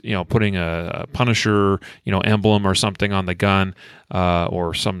this, putting a Punisher, emblem or something on the gun,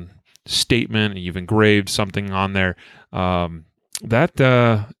 or some statement, and you've engraved something on there,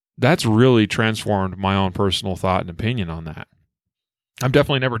 that's really transformed my own personal thought and opinion on that. I'm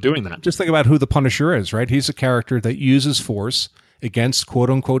definitely never doing that. Just think about who the Punisher is, right? He's a character that uses force against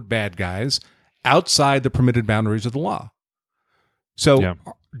quote-unquote bad guys outside the permitted boundaries of the law. So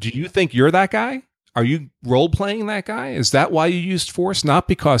Do you think you're that guy? Are you role-playing that guy? Is that why you used force? Not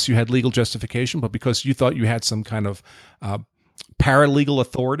because you had legal justification, but because you thought you had some kind of paralegal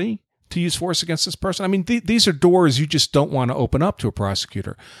authority to use force against this person? I mean, these are doors you just don't want to open up to a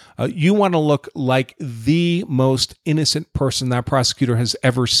prosecutor. You want to look like the most innocent person that prosecutor has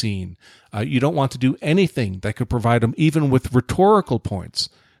ever seen. You don't want to do anything that could provide them, even with rhetorical points,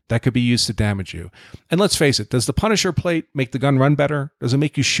 that could be used to damage you. And let's face it, does the Punisher plate make the gun run better? Does it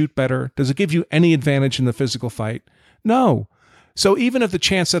make you shoot better? Does it give you any advantage in the physical fight? No. So even if the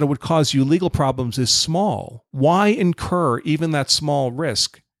chance that it would cause you legal problems is small, why incur even that small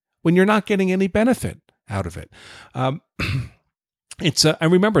risk when you're not getting any benefit out of it? And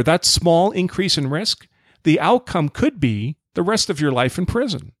remember, that small increase in risk, the outcome could be the rest of your life in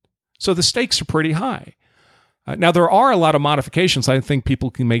prison. So the stakes are pretty high. Now, there are a lot of modifications I think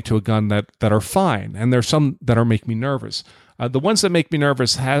people can make to a gun that are fine, and there's some that make me nervous. The ones that make me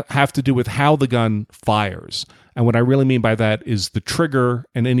nervous have to do with how the gun fires. And what I really mean by that is the trigger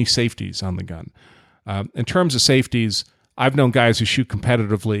and any safeties on the gun. In terms of safeties, I've known guys who shoot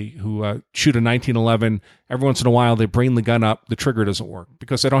competitively, who shoot a 1911. Every once in a while, they bring the gun up. The trigger doesn't work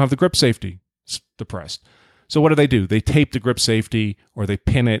because they don't have the grip safety depressed. So what do? They tape the grip safety or they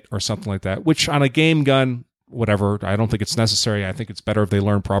pin it or something like that, which on a game gun, whatever, I don't think it's necessary. I think it's better if they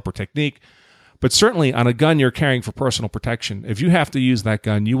learn proper technique. But certainly on a gun you're carrying for personal protection, if you have to use that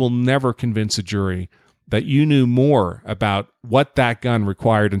gun, you will never convince a jury that you knew more about what that gun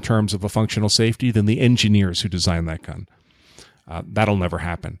required in terms of a functional safety than the engineers who designed that gun. That'll never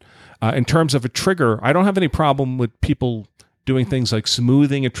happen. In terms of a trigger, I don't have any problem with people doing things like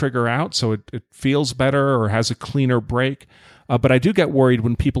smoothing a trigger out so it feels better or has a cleaner break. But I do get worried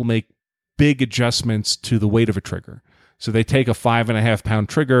when people make big adjustments to the weight of a trigger. So they take a 5.5 pound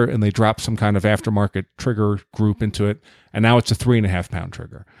trigger and they drop some kind of aftermarket trigger group into it, and now it's a 3.5 pound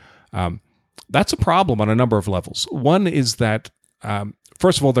trigger. That's a problem on a number of levels. One is that,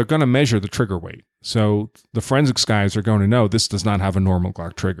 first of all, they're going to measure the trigger weight. So the forensics guys are going to know this does not have a normal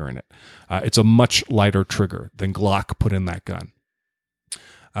Glock trigger in it. It's a much lighter trigger than Glock put in that gun.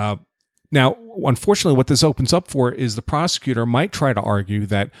 Now, unfortunately, what this opens up for is the prosecutor might try to argue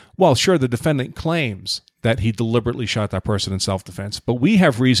that, well, sure, the defendant claims that he deliberately shot that person in self-defense, but we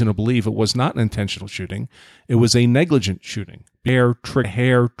have reason to believe it was not an intentional shooting. It was a negligent shooting, hair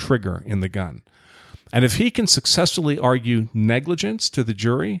trigger in the gun. And if he can successfully argue negligence to the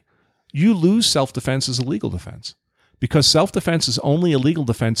jury, you lose self-defense as a legal defense. Because self-defense is only a legal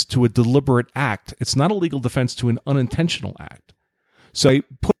defense to a deliberate act. It's not a legal defense to an unintentional act. So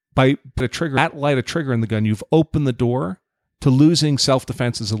by put a trigger, that light a trigger in the gun, you've opened the door to losing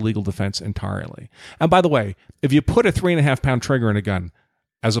self-defense as a legal defense entirely. And by the way, if you put a 3.5 pound trigger in a gun,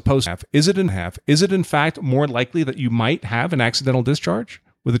 as opposed to half, is it in fact more likely that you might have an accidental discharge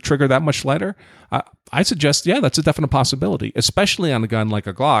with a trigger that much lighter? I suggest, yeah, that's a definite possibility, especially on a gun like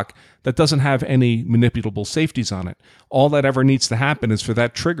a Glock that doesn't have any manipulable safeties on it. All that ever needs to happen is for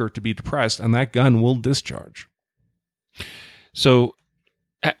that trigger to be depressed, and that gun will discharge. So,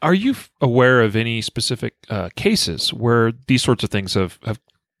 are you aware of any specific cases where these sorts of things have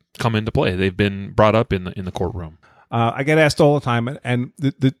come into play? They've been brought up in the courtroom. I get asked all the time, and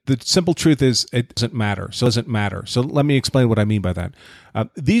the simple truth is it doesn't matter. So let me explain what I mean by that.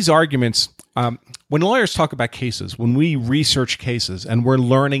 These arguments, when lawyers talk about cases, when we research cases and we're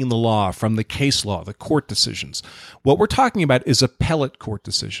learning the law from the case law, the court decisions, what we're talking about is appellate court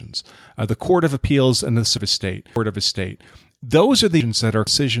decisions, the Court of Appeals and the Court of Estate. Those are the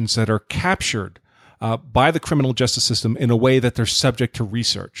decisions that are captured by the criminal justice system in a way that they're subject to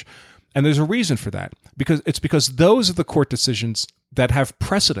research. And there's a reason for that, because those are the court decisions that have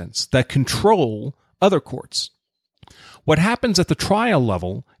precedents that control other courts. What happens at the trial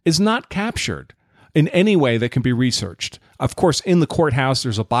level is not captured in any way that can be researched. Of course, in the courthouse,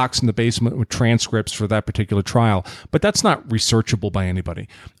 there's a box in the basement with transcripts for that particular trial, but that's not researchable by anybody.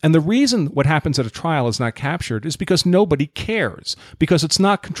 And the reason what happens at a trial is not captured is because nobody cares, because it's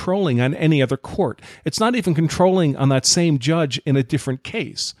not controlling on any other court. It's not even controlling on that same judge in a different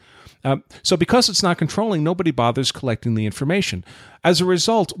case. So because it's not controlling, nobody bothers collecting the information. As a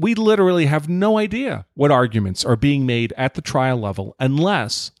result, we literally have no idea what arguments are being made at the trial level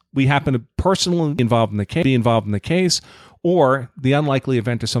unless we happen to personally be involved in the case, or the unlikely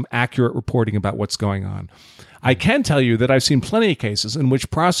event of some accurate reporting about what's going on. I can tell you that I've seen plenty of cases in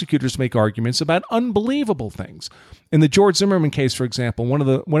which prosecutors make arguments about unbelievable things. In the George Zimmerman case, for example, one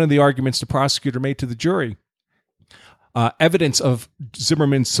of the arguments the prosecutor made to the jury, evidence of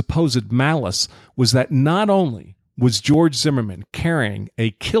Zimmerman's supposed malice, was that not only was George Zimmerman carrying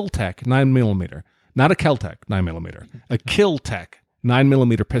a Kiltech 9mm, not a Keltec 9mm, a Kiltech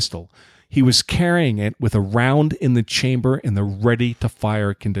 9mm pistol, he was carrying it with a round in the chamber in the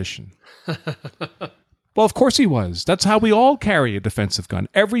ready-to-fire condition. Well, of course he was. That's how we all carry a defensive gun.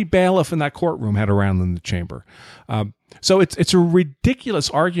 Every bailiff in that courtroom had a round in the chamber. So it's a ridiculous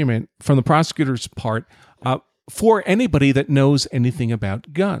argument from the prosecutor's part for anybody that knows anything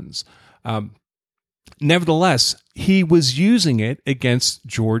about guns. Nevertheless, he was using it against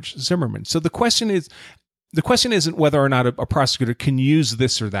George Zimmerman. So the question isn't whether or not a prosecutor can use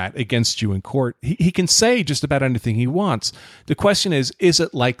this or that against you in court. He can say just about anything he wants. The question is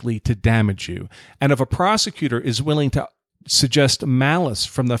it likely to damage you? And if a prosecutor is willing to suggest malice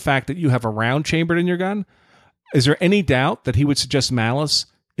from the fact that you have a round chambered in your gun, is there any doubt that he would suggest malice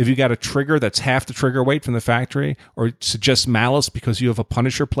if you got a trigger that's half the trigger weight from the factory, or suggest malice because you have a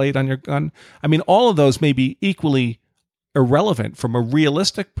Punisher plate on your gun? I mean, all of those may be equally irrelevant from a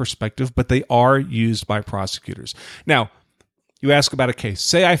realistic perspective, but they are used by prosecutors. Now, you ask about a case.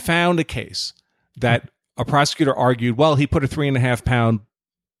 Say I found a case that a prosecutor argued, well, he put a 3.5 pound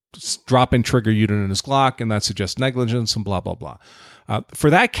drop-in trigger unit in his Glock, and that suggests negligence and blah, blah, blah. For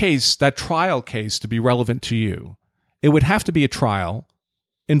that case, that trial case to be relevant to you, it would have to be a trial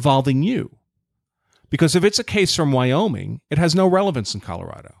involving you. Because if it's a case from Wyoming, it has no relevance in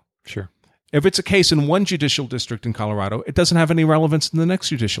Colorado. Sure. If it's a case in one judicial district in Colorado, it doesn't have any relevance in the next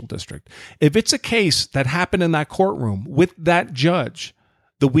judicial district. If it's a case that happened in that courtroom with that judge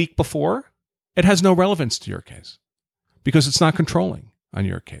the week before, it has no relevance to your case because it's not controlling on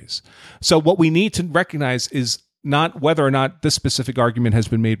your case. So what we need to recognize is not whether or not this specific argument has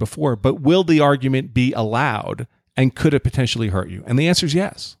been made before, but will the argument be allowed and could it potentially hurt you? And the answer is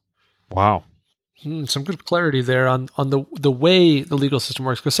yes. Wow. Some good clarity there on the way the legal system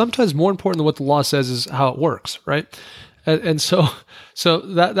works, because sometimes more important than what the law says is how it works, right? And so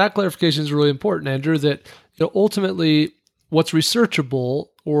that clarification is really important, Andrew. That ultimately, what's researchable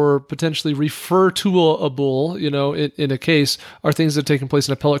or potentially refer-to-able, in a case, are things that have taken place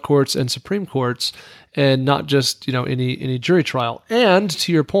in appellate courts and Supreme Courts, and not just any jury trial. And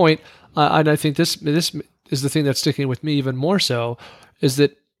to your point, and I think this is the thing that's sticking with me even more so, is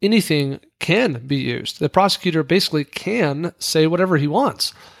that anything can be used. The prosecutor basically can say whatever he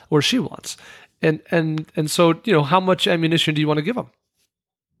wants or she wants. And so, how much ammunition do you want to give them?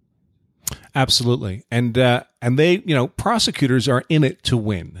 Absolutely. And they, prosecutors are in it to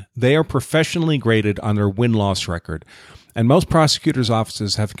win. They are professionally graded on their win-loss record. And most prosecutors'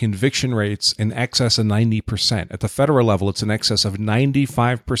 offices have conviction rates in excess of 90%. At the federal level, it's in excess of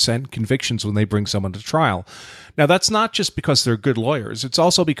 95% convictions when they bring someone to trial. Now, that's not just because they're good lawyers. It's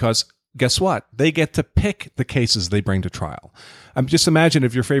also because, guess what? They get to pick the cases they bring to trial. Just imagine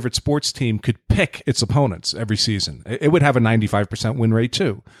if your favorite sports team could pick its opponents every season. It would have a 95% win rate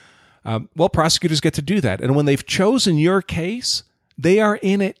too. Well, prosecutors get to do that. And when they've chosen your case, they are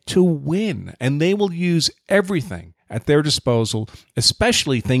in it to win. And they will use everything at their disposal,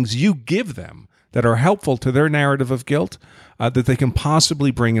 especially things you give them that are helpful to their narrative of guilt, that they can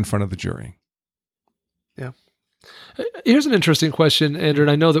possibly bring in front of the jury. Yeah. Here's an interesting question, Andrew, and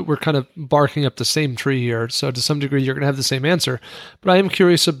I know that we're kind of barking up the same tree here, so to some degree you're going to have the same answer, but I am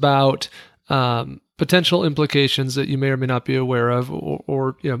curious about potential implications that you may or may not be aware of,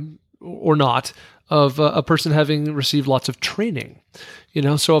 or not, of a person having received lots of training.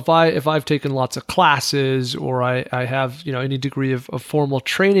 So if I've taken lots of classes, or I have any degree of formal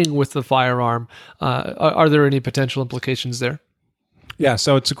training with the firearm, are there any potential implications there? Yeah,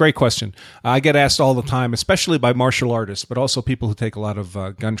 so it's a great question. I get asked all the time, especially by martial artists, but also people who take a lot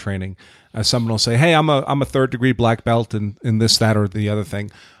of gun training. Someone will say, "Hey, I'm a third degree black belt in this, that, or the other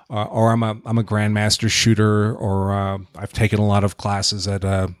thing," or I'm a grandmaster shooter, or I've taken a lot of classes at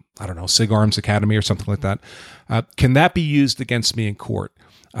SIG Arms Academy or something like that. Can that be used against me in court?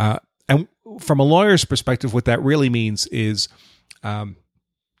 And from a lawyer's perspective, what that really means is,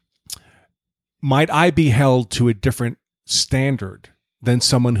 might I be held to a different standard than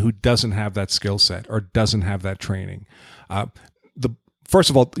someone who doesn't have that skill set or doesn't have that training? First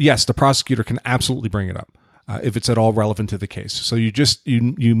of all, yes, the prosecutor can absolutely bring it up if it's at all relevant to the case. So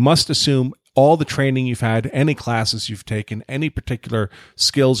you must assume all the training you've had, any classes you've taken, any particular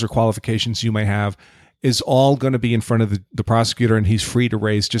skills or qualifications you may have, is all going to be in front of the prosecutor, and he's free to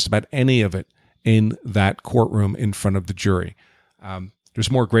raise just about any of it in that courtroom in front of the jury. There's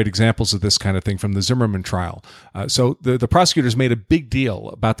more great examples of this kind of thing from the Zimmerman trial. So the prosecutors made a big deal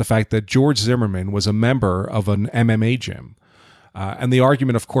about the fact that George Zimmerman was a member of an MMA gym. And the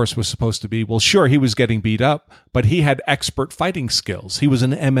argument, of course, was supposed to be, well, sure, he was getting beat up, but he had expert fighting skills. He was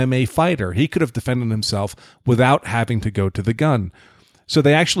an MMA fighter. He could have defended himself without having to go to the gun. So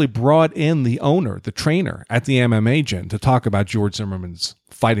they actually brought in the owner, the trainer at the MMA gym, to talk about George Zimmerman's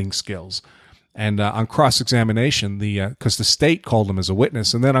fighting skills. And on cross-examination, because the state called him as a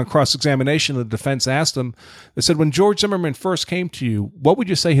witness, and then on cross-examination, the defense asked him, they said, when George Zimmerman first came to you, what would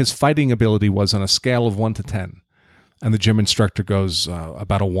you say his fighting ability was on a scale of 1 to 10? And the gym instructor goes,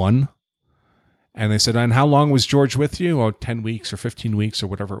 about a 1. And they said, and how long was George with you? Oh, 10 weeks or 15 weeks or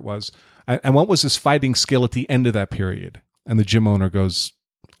whatever it was. And what was his fighting skill at the end of that period? And the gym owner goes,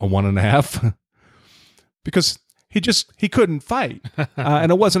 a 1.5. Because he couldn't fight.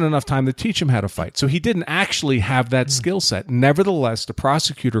 And it wasn't enough time to teach him how to fight. So he didn't actually have that skill set. Nevertheless, the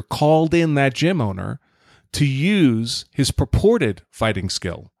prosecutor called in that gym owner to use his purported fighting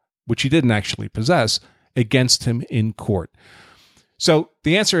skill, which he didn't actually possess, against him in court. So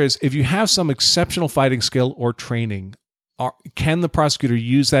the answer is, if you have some exceptional fighting skill or training, can the prosecutor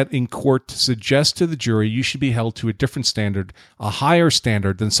use that in court to suggest to the jury you should be held to a different standard, a higher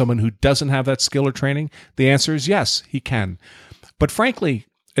standard than someone who doesn't have that skill or training? The answer is yes, he can. But frankly,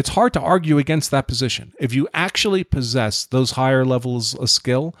 it's hard to argue against that position. If you actually possess those higher levels of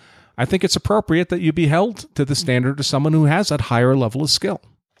skill, I think it's appropriate that you be held to the standard of someone who has that higher level of skill.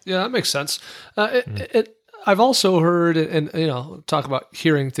 Yeah, that makes sense. I've also heard, and talk about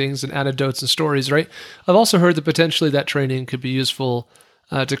hearing things and anecdotes and stories, right? I've also heard that potentially that training could be useful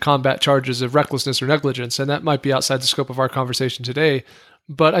to combat charges of recklessness or negligence, and that might be outside the scope of our conversation today.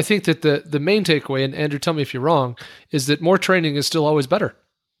 But I think that the main takeaway, and Andrew, tell me if you're wrong, is that more training is still always better.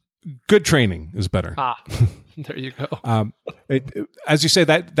 Good training is better. There you go. As you say,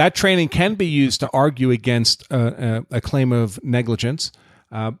 that training can be used to argue against a claim of negligence,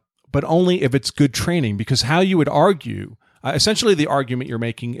 but only if it's good training, because how you would argue, essentially the argument you're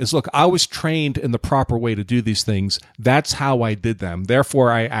making is, look, I was trained in the proper way to do these things. That's how I did them.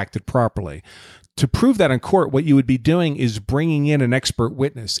 Therefore, I acted properly. To prove that in court, what you would be doing is bringing in an expert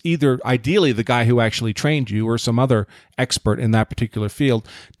witness, either ideally the guy who actually trained you or some other expert in that particular field,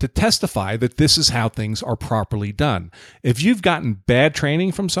 to testify that this is how things are properly done. If you've gotten bad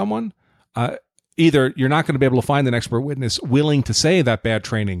training from someone, either you're not going to be able to find an expert witness willing to say that bad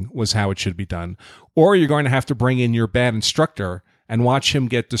training was how it should be done, or you're going to have to bring in your bad instructor and watch him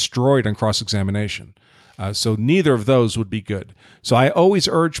get destroyed on cross-examination. So neither of those would be good. So I always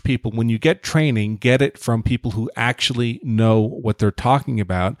urge people, when you get training, get it from people who actually know what they're talking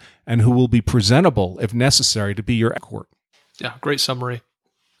about and who will be presentable, if necessary, to be your court. Yeah, great summary.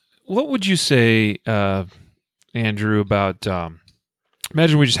 What would you say, Andrew, about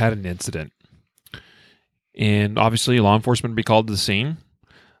imagine we just had an incident, and obviously law enforcement would be called to the scene.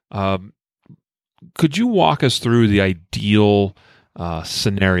 Could you walk us through the ideal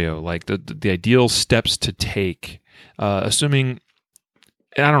scenario, like the ideal steps to take, assuming,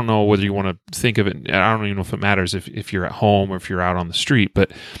 and I don't know whether you want to think of it, I don't even know if it matters if you're at home or if you're out on the street,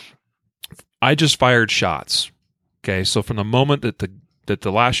 but I just fired shots. Okay, so from the moment that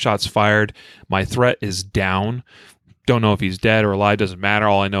the last shot's fired, my threat is down. Don't know if he's dead or alive, doesn't matter.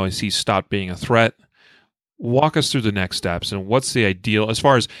 All I know is he's stopped being a threat. Walk us through the next steps, and what's the ideal as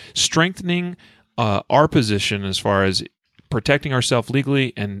far as strengthening our position, as far as protecting ourselves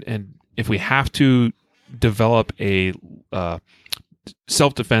legally, and if we have to develop a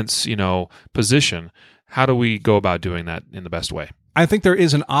self-defense, position, how do we go about doing that in the best way? I think there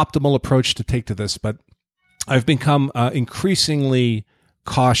is an optimal approach to take to this, but I've become increasingly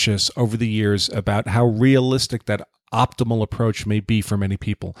cautious over the years about how realistic that optimal approach may be for many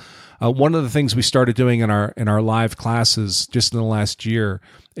people. One of the things we started doing in our live classes just in the last year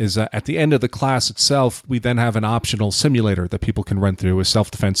is at the end of the class itself, we then have an optional simulator that people can run through, a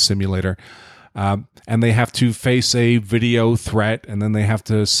self-defense simulator. And they have to face a video threat, and then they have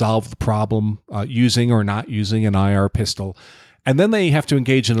to solve the problem using or not using an IR pistol. And then they have to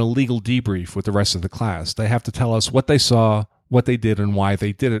engage in a legal debrief with the rest of the class. They have to tell us what they saw, what they did, and why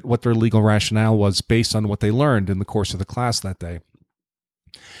they did it, what their legal rationale was based on what they learned in the course of the class that day.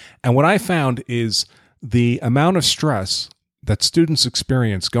 And what I found is the amount of stress that students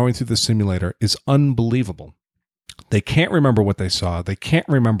experience going through the simulator is unbelievable. They can't remember what they saw. They can't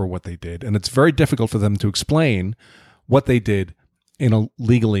remember what they did. And it's very difficult for them to explain what they did in a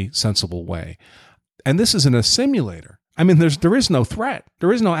legally sensible way. And this is in a simulator. I mean, there is no threat.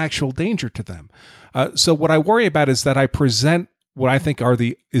 There is no actual danger to them. So what I worry about is that I present what I think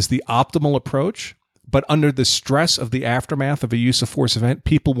is the optimal approach, but under the stress of the aftermath of a use of force event,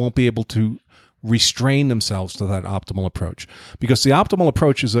 people won't be able to restrain themselves to that optimal approach, because the optimal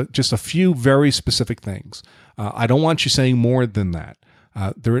approach is just a few very specific things. I don't want you saying more than that.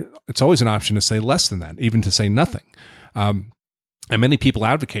 It's always an option to say less than that, even to say nothing. And many people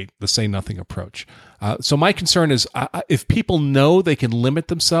advocate the say nothing approach. So my concern is if people know they can limit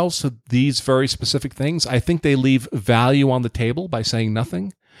themselves to these very specific things, I think they leave value on the table by saying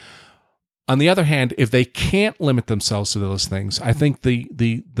nothing. On the other hand, if they can't limit themselves to those things, I think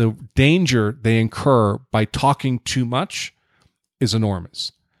the danger they incur by talking too much is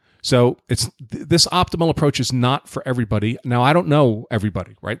enormous. So this optimal approach is not for everybody. Now, I don't know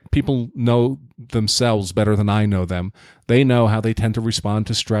everybody, right? People know themselves better than I know them. They know how they tend to respond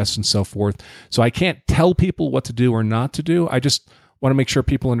to stress and so forth. So I can't tell people what to do or not to do. I just want to make sure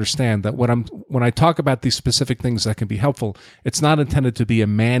people understand that when I talk about these specific things that can be helpful, it's not intended to be a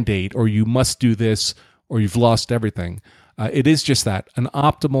mandate or you must do this or you've lost everything. It is just that, an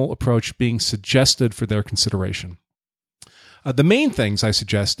optimal approach being suggested for their consideration. The main things I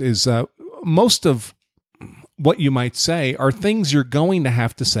suggest is most of what you might say are things you're going to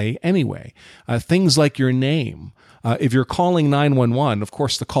have to say anyway. Things like your name. If you're calling 911, of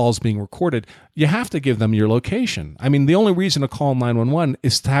course the call is being recorded, you have to give them your location. I mean, the only reason to call 911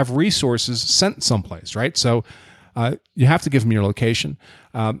 is to have resources sent someplace, right? So you have to give them your location.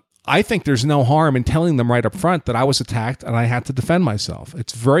 I think there's no harm in telling them right up front that I was attacked and I had to defend myself.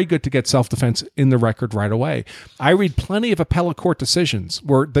 It's very good to get self-defense in the record right away. I read plenty of appellate court decisions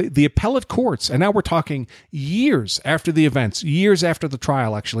where the appellate courts, and now we're talking years after the events, years after the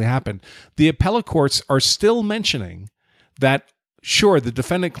trial actually happened, the appellate courts are still mentioning that, sure, the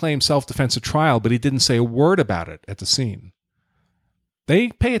defendant claimed self-defense at trial, but he didn't say a word about it at the scene. They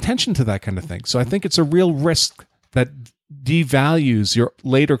pay attention to that kind of thing. So I think it's a real risk that devalues your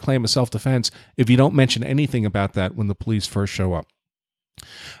later claim of self-defense if you don't mention anything about that when the police first show up.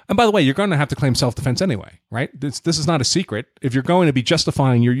 And by the way, you're going to have to claim self-defense anyway, right? This is not a secret. If you're going to be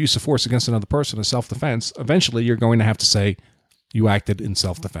justifying your use of force against another person as self-defense, eventually you're going to have to say you acted in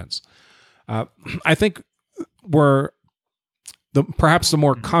self-defense. I think perhaps the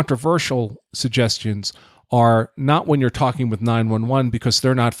more controversial suggestions are not when you're talking with 911 because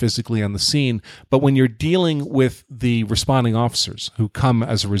they're not physically on the scene, but when you're dealing with the responding officers who come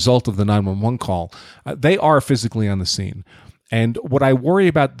as a result of the 911 call, they are physically on the scene. And what I worry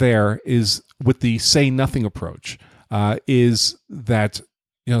about there is with the say nothing approach, is that,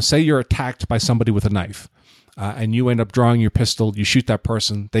 say you're attacked by somebody with a knife and you end up drawing your pistol, you shoot that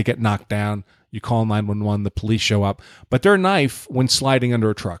person, they get knocked down, you call 911, the police show up, but their knife went sliding under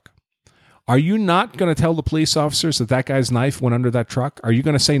a truck. Are you not going to tell the police officers that guy's knife went under that truck? Are you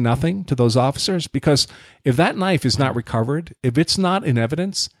going to say nothing to those officers? Because if that knife is not recovered, if it's not in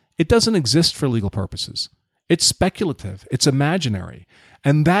evidence, it doesn't exist for legal purposes. It's speculative. It's imaginary.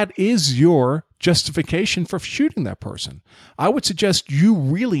 And that is your justification for shooting that person. I would suggest you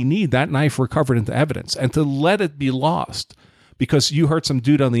really need that knife recovered into evidence and to let it be lost because you heard some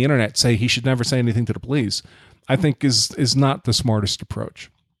dude on the internet say he should never say anything to the police, I think is not the smartest approach.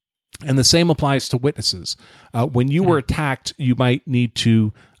 And the same applies to witnesses. When you were attacked, you might need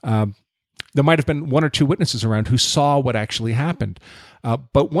to, there might have been one or two witnesses around who saw what actually happened.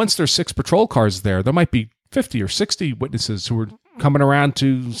 But once there's 6 patrol cars there might be 50 or 60 witnesses who are coming around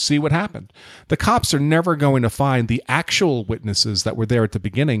to see what happened. The cops are never going to find the actual witnesses that were there at the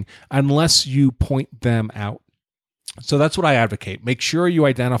beginning unless you point them out. So that's what I advocate. Make sure you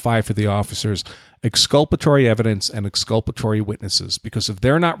identify for the officers exculpatory evidence and exculpatory witnesses, because if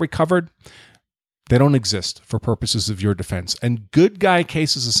they're not recovered, they don't exist for purposes of your defense. And good guy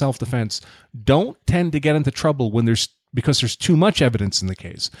cases of self-defense don't tend to get into trouble because there's too much evidence in the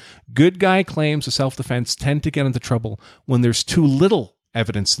case. Good guy claims of self-defense tend to get into trouble when there's too little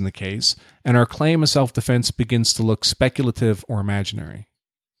evidence in the case, and our claim of self-defense begins to look speculative or imaginary.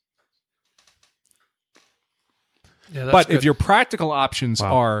 Yeah, but good. If your practical options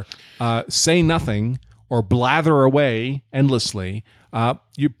are say nothing or blather away endlessly,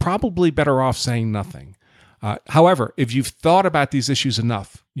 you're probably better off saying nothing. However, if you've thought about these issues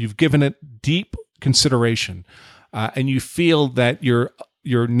enough, you've given it deep consideration, and you feel that your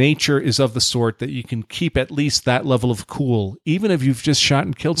nature is of the sort that you can keep at least that level of cool, even if you've just shot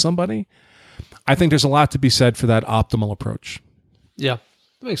and killed somebody, I think there's a lot to be said for that optimal approach. Yeah,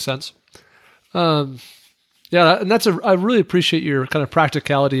 that makes sense. Yeah, and I really appreciate your kind of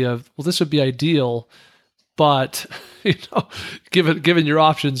practicality of, well, this would be ideal, but given your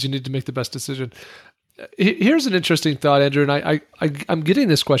options, you need to make the best decision. Here's an interesting thought, Andrew, and I'm getting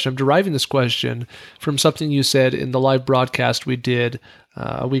this question, I'm deriving this question from something you said in the live broadcast we did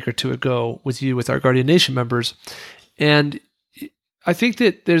a week or two ago with our Guardian Nation members. And I think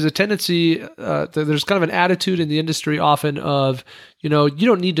that there's a tendency, there's kind of an attitude in the industry often of, you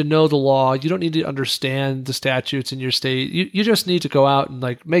don't need to know the law, you don't need to understand the statutes in your state, you just need to go out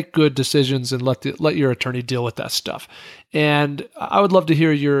and make good decisions and let your attorney deal with that stuff. And I would love to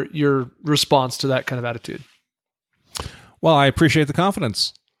hear your response to that kind of attitude. Well, I appreciate the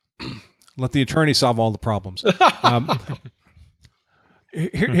confidence. Let the attorney solve all the problems.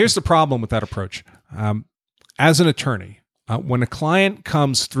 Here's the problem with that approach. As an attorney, when a client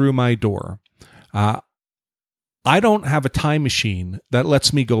comes through my door, I don't have a time machine that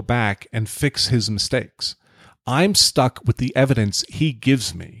lets me go back and fix his mistakes. I'm stuck with the evidence he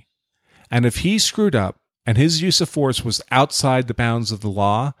gives me. And if he screwed up and his use of force was outside the bounds of the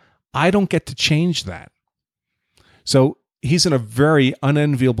law, I don't get to change that. So he's in a very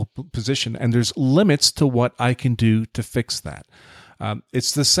unenviable position, and there's limits to what I can do to fix that.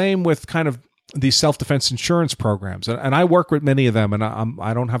 It's the same with kind of these self-defense insurance programs, and I work with many of them, and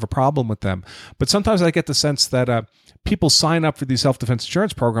I don't have a problem with them. But sometimes I get the sense that people sign up for these self-defense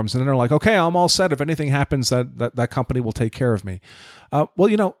insurance programs, and then they're like, "Okay, I'm all set. If anything happens, that company will take care of me."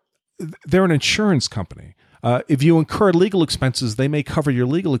 Well, they're an insurance company. If you incur legal expenses, they may cover your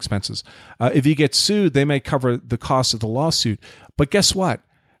legal expenses. If you get sued, they may cover the cost of the lawsuit. But guess what?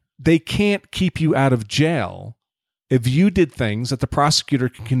 They can't keep you out of jail if you did things that the prosecutor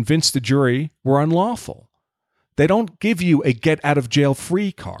can convince the jury were unlawful. They don't give you a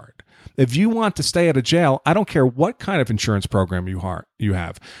get-out-of-jail-free card. If you want to stay out of jail, I don't care what kind of insurance program you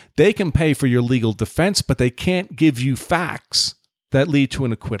have. They can pay for your legal defense, but they can't give you facts that lead to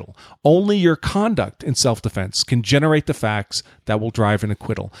an acquittal. Only your conduct in self-defense can generate the facts that will drive an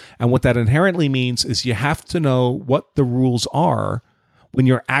acquittal. And what that inherently means is you have to know what the rules are when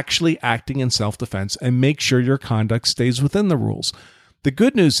you're actually acting in self-defense and make sure your conduct stays within the rules. The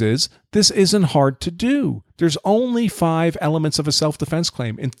good news is this isn't hard to do. There's only 5 elements of a self-defense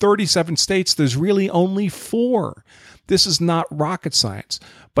claim. In 37 states, there's really only 4. This is not rocket science,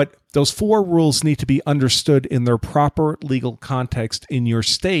 but those 4 rules need to be understood in their proper legal context in your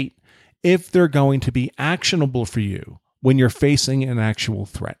state if they're going to be actionable for you when you're facing an actual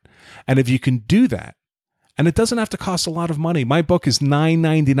threat. And if you can do that, and it doesn't have to cost a lot of money. My book is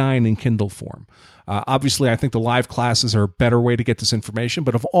 $9.99 in Kindle form. Obviously, I think the live classes are a better way to get this information,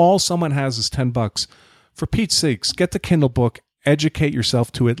 but if all someone has is $10, for Pete's sakes, get the Kindle book, educate yourself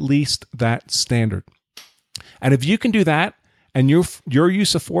to at least that standard. And if you can do that, and your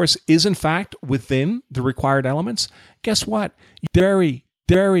use of force is in fact within the required elements, guess what? Very,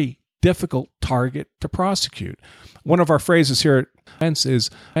 very difficult target to prosecute. One of our phrases here at Defense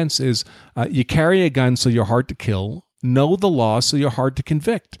is you carry a gun so you're hard to kill, know the law so you're hard to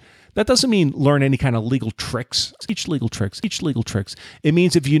convict. That doesn't mean learn any kind of legal tricks. Teach legal tricks. It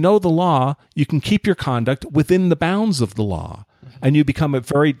means if you know the law, you can keep your conduct within the bounds of the law, and you become a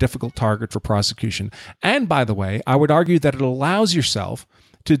very difficult target for prosecution. And by the way, I would argue that it allows yourself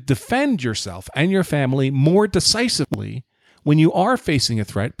to defend yourself and your family more decisively when you are facing a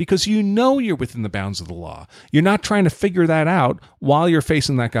threat, because you know you're within the bounds of the law. You're not trying to figure that out while you're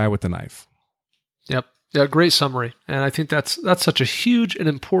facing that guy with the knife. Yep. Yeah, great summary. And I think that's such a huge and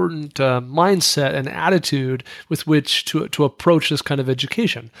important mindset and attitude with which to approach this kind of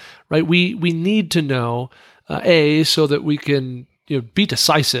education, right? We need to know, so that we can be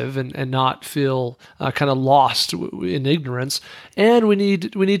decisive and not feel kind of lost in ignorance, and we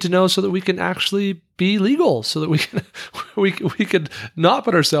need to know so that we can actually be legal, so that we can not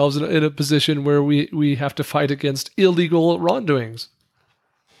put ourselves in a position where we have to fight against illegal wrongdoings.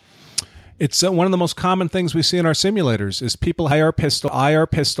 It's one of the most common things we see in our simulators is people IR pistol,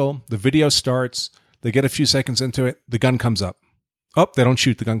 the video starts, they get a few seconds into it, the gun comes up. Oh, they don't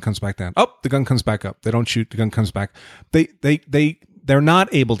shoot, the gun comes back down. Oh, the gun comes back up. They don't shoot, the gun comes back. They're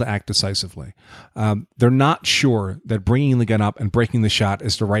not able to act decisively. They're not sure that bringing the gun up and breaking the shot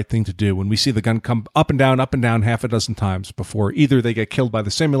is the right thing to do when we see the gun come up and down half a dozen times before either they get killed by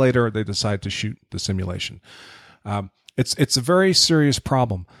the simulator or they decide to shoot the simulation. It's a very serious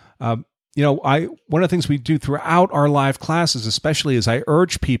problem. One of the things we do throughout our live classes, especially, is I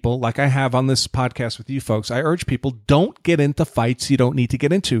urge people, like I have on this podcast with you folks, I urge people, don't get into fights you don't need to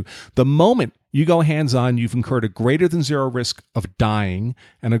get into. The moment you go hands-on, you've incurred a greater than zero risk of dying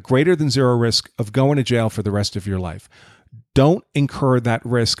and a greater than zero risk of going to jail for the rest of your life. Don't incur that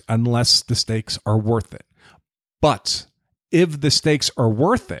risk unless the stakes are worth it. But if the stakes are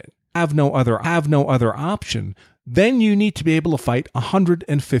worth it, have no other option, then you need to be able to fight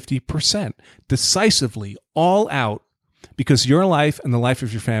 150%, decisively, all out, because your life and the life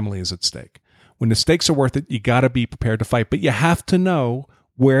of your family is at stake. When the stakes are worth it, you got to be prepared to fight, but you have to know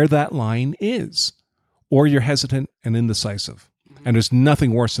where that line is, or you're hesitant and indecisive. And there's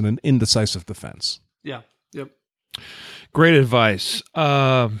nothing worse than an indecisive defense. Yeah. Yep. Great advice.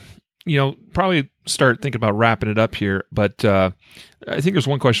 Probably start thinking about wrapping it up here, but I think there's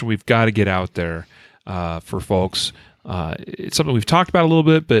one question we've got to get out there for folks. It's something we've talked about a little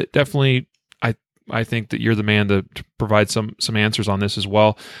bit, but definitely I think that you're the man to provide some answers on this as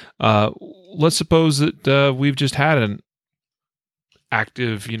well. Let's suppose that we've just had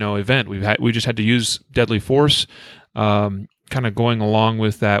active, event. We just had to use deadly force, kind of going along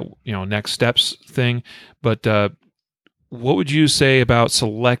with that, next steps thing. But what would you say about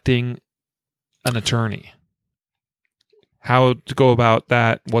selecting an attorney? How to go about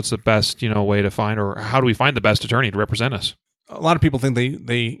that? What's the best, way to find, or how do we find the best attorney to represent us? A lot of people think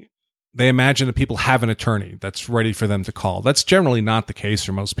they imagine that people have an attorney that's ready for them to call. That's generally not the case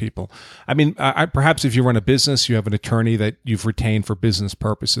for most people. I mean, perhaps if you run a business, you have an attorney that you've retained for business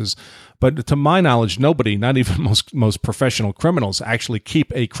purposes. But to my knowledge, nobody, not even most professional criminals, actually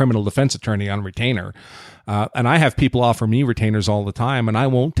keep a criminal defense attorney on retainer. And I have people offer me retainers all the time, and I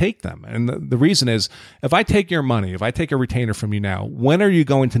won't take them. And the reason is, if I take your money, if I take a retainer from you now, when are you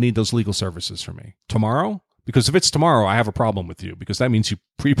going to need those legal services from me? Tomorrow? Because if it's tomorrow, I have a problem with you, because that means you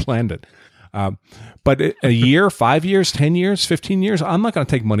pre-planned it. But a year, 5 years, 10 years, 15 years, I'm not going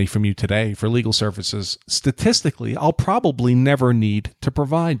to take money from you today for legal services. Statistically, I'll probably never need to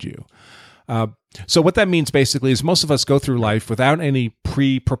provide you. So what that means basically is most of us go through life without any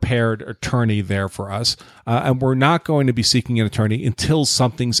pre-prepared attorney there for us, and we're not going to be seeking an attorney until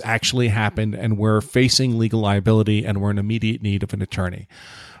something's actually happened and we're facing legal liability and we're in immediate need of an attorney.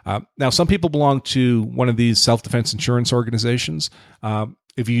 Now, some people belong to one of these self-defense insurance organizations.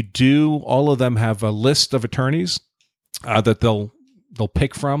 If you do, all of them have a list of attorneys that they'll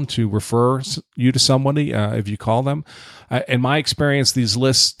pick from to refer you to somebody if you call them. In my experience, these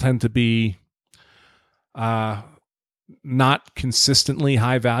lists tend to be not consistently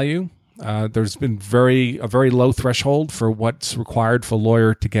high value. There's been a very low threshold for what's required for a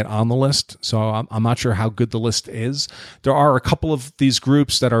lawyer to get on the list. So I'm not sure how good the list is. There are a couple of these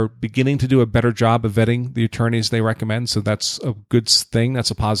groups that are beginning to do a better job of vetting the attorneys they recommend. So that's a good thing.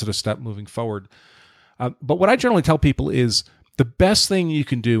 That's a positive step moving forward. But what I generally tell people is the best thing you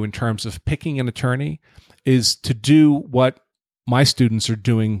can do in terms of picking an attorney is to do what my students are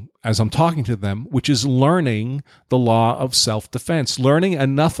doing as I'm talking to them, which is learning the law of self-defense, learning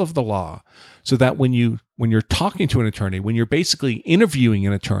enough of the law so that when you're talking to an attorney, when you're basically interviewing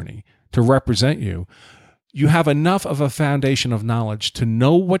an attorney to represent you, you have enough of a foundation of knowledge to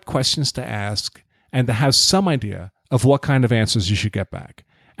know what questions to ask and to have some idea of what kind of answers you should get back.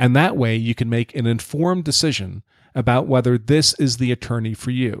 And that way you can make an informed decision about whether this is the attorney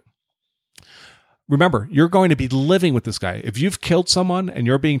for you. Remember, you're going to be living with this guy. If you've killed someone and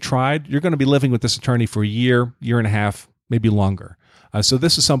you're being tried, you're going to be living with this attorney for a year, year and a half, maybe longer. So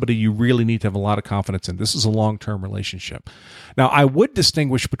this is somebody you really need to have a lot of confidence in. This is a long-term relationship. Now, I would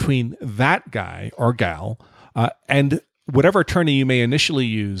distinguish between that guy or gal and whatever attorney you may initially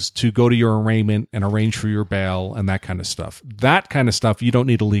use to go to your arraignment and arrange for your bail and that kind of stuff. That kind of stuff you don't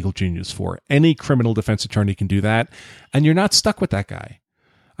need a legal genius for. Any criminal defense attorney can do that, and you're not stuck with that guy.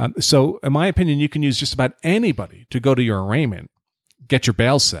 So in my opinion, you can use just about anybody to go to your arraignment, get your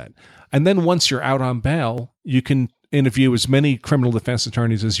bail set. And then once you're out on bail, you can interview as many criminal defense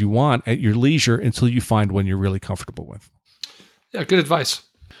attorneys as you want at your leisure until you find one you're really comfortable with. Yeah, good advice.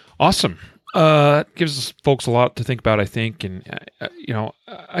 Awesome. Gives us folks a lot to think about, I think. And,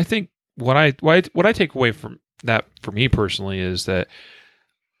 I think what I take away from that for me personally is that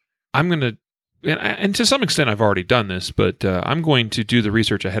I'm going to, and to some extent I've already done this, but I'm going to do the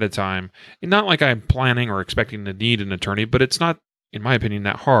research ahead of time. And not like I'm planning or expecting to need an attorney, but it's not, in my opinion,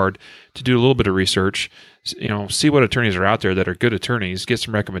 that hard to do a little bit of research, see what attorneys are out there that are good attorneys, get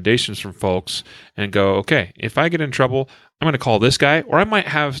some recommendations from folks, and go, okay, if I get in trouble, I'm going to call this guy, or I might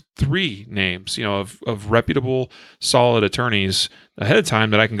have 3 names, of reputable, solid attorneys ahead of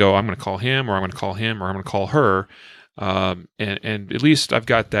time that I can go, I'm going to call him, or I'm going to call him, or I'm going to call her. And at least I've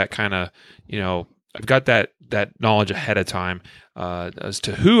got that kind of, I've got that knowledge ahead of time as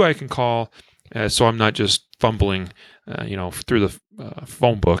to who I can call, so I'm not just fumbling, through the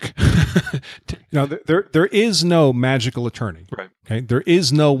phone book. There is no magical attorney. Right. Okay. There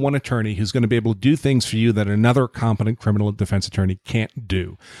is no one attorney who's going to be able to do things for you that another competent criminal defense attorney can't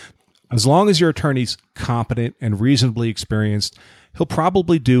do. As long as your attorney's competent and reasonably experienced, he'll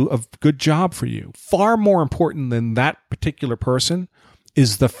probably do a good job for you. Far more important than that particular person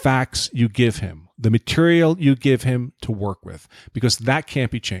is the facts you give him, the material you give him to work with, because that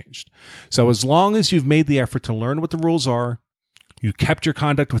can't be changed. So as long as you've made the effort to learn what the rules are, you kept your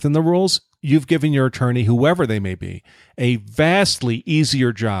conduct within the rules, you've given your attorney, whoever they may be, a vastly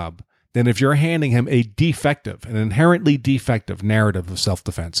easier job than if you're handing him an inherently defective narrative of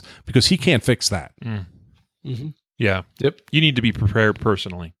self-defense, because he can't fix that. Mm. Mm-hmm. Yeah. Yep. You need to be prepared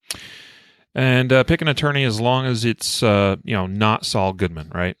personally. And pick an attorney as long as it's, not Saul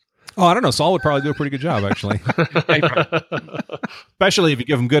Goodman, right? Oh, I don't know. Saul would probably do a pretty good job, actually. Especially if you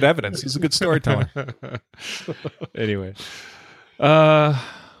give him good evidence. He's a good storyteller. Anyway.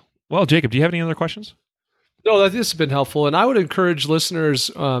 Well, Jacob, do you have any other questions? No, this has been helpful. And I would encourage listeners,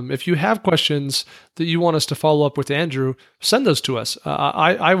 if you have questions that you want us to follow up with Andrew, send those to us.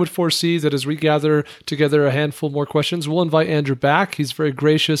 I would foresee that as we gather together a handful more questions, we'll invite Andrew back. He's very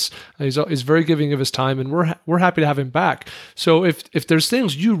gracious. He's very giving of his time, and we're happy to have him back. So if there's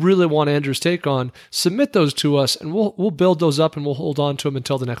things you really want Andrew's take on, submit those to us, and we'll build those up, and we'll hold on to them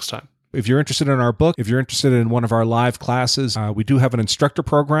until the next time. If you're interested in our book, if you're interested in one of our live classes, we do have an instructor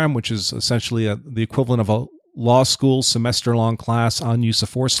program, which is essentially the equivalent of a law school semester-long class on use of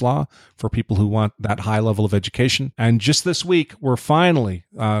force law for people who want that high level of education. And just this week, we're finally,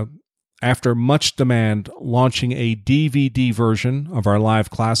 after much demand, launching a DVD version of our live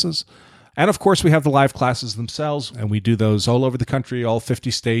classes. And of course, we have the live classes themselves, and we do those all over the country, all 50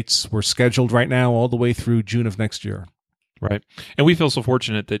 states. We're scheduled right now all the way through June of next year. Right. And we feel so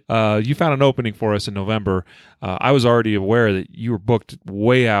fortunate that you found an opening for us in November. I was already aware that you were booked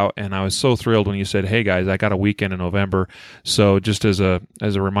way out, and I was so thrilled when you said, hey, guys, I got a weekend in November. So just as a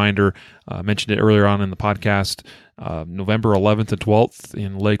reminder, I mentioned it earlier on in the podcast, November 11th and 12th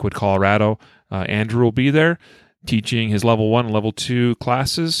in Lakewood, Colorado. Andrew will be there teaching his level 1 and level 2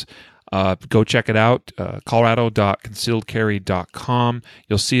 classes. Go check it out, colorado.concealedcarry.com.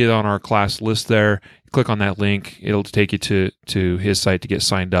 You'll see it on our class list there. Click on that link. It'll take you to his site to get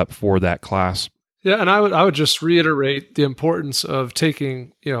signed up for that class. Yeah, and I would just reiterate the importance of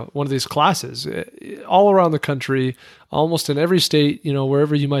taking, one of these classes all around the country, almost in every state,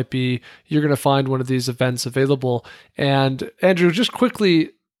 wherever you might be, you're going to find one of these events available. And Andrew, just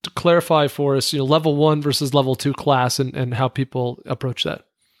quickly to clarify for us, level 1 versus level 2 class and how people approach that.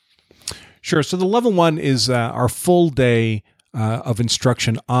 Sure. So the level 1 is our full day of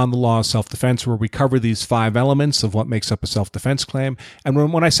instruction on the law of self-defense, where we cover these 5 elements of what makes up a self-defense claim.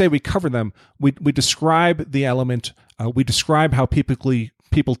 And when I say we cover them, we describe the element. We describe how people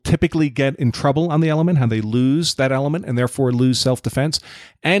typically get in trouble on the element, how they lose that element and therefore lose self-defense.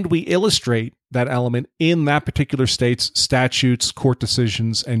 And we illustrate that element in that particular state's statutes, court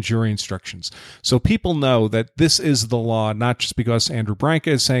decisions, and jury instructions. So people know that this is the law, not just because Andrew Branca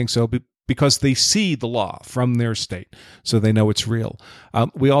is saying so, but because they see the law from their state, so they know it's real.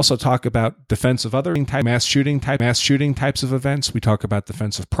 We also talk about defense of other mass shooting types of events. We talk about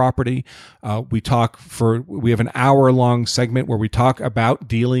defense of property. We have an hour-long segment where we talk about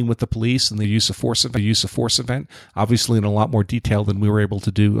dealing with the police and the use of force event, obviously in a lot more detail than we were able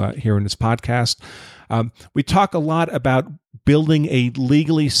to do here in this podcast. We talk a lot about building a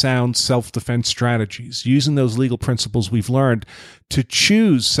legally sound self-defense strategies, using those legal principles we've learned to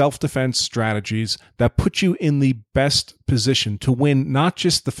choose self-defense strategies that put you in the best position to win not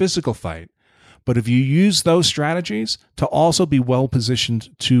just the physical fight, but if you use those strategies to also be well positioned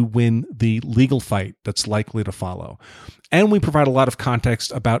to win the legal fight that's likely to follow. And we provide a lot of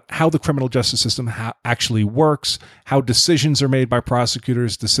context about how the criminal justice system actually works, how decisions are made by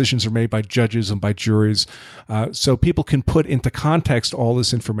prosecutors, decisions are made by judges and by juries, so people can put into context all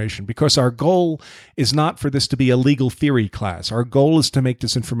this information. Because our goal is not for this to be a legal theory class. Our goal is to make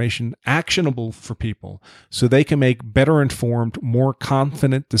this information actionable for people so they can make better informed, more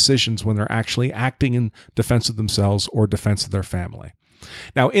confident decisions when they're actually acting in defense of themselves or defense of their family.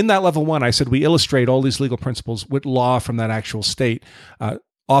 Now, in that level 1, I said we illustrate all these legal principles with law from that actual state.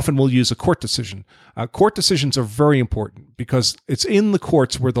 Often we'll use a court decision. Court decisions are very important because it's in the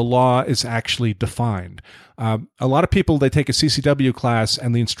courts where the law is actually defined. A lot of people, they take a CCW class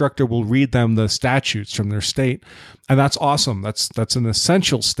and the instructor will read them the statutes from their state, and that's awesome. That's an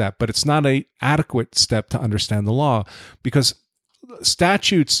essential step, but it's not an adequate step to understand the law, because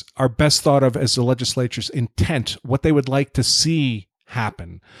statutes are best thought of as the legislature's intent, what they would like to see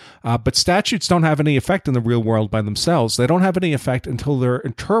happen. But statutes don't have any effect in the real world by themselves. They don't have any effect until they're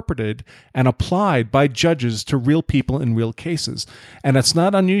interpreted and applied by judges to real people in real cases. And it's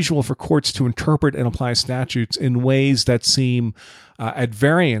not unusual for courts to interpret and apply statutes in ways that seem at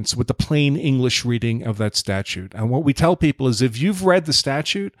variance with the plain English reading of that statute. And what we tell people is if you've read the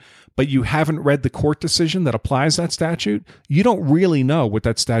statute, but you haven't read the court decision that applies that statute, you don't really know what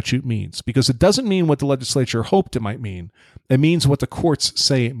that statute means, because it doesn't mean what the legislature hoped it might mean. It means what the courts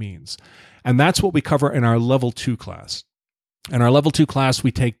say it means. And that's what we cover in our level 2 class. In our level 2 class,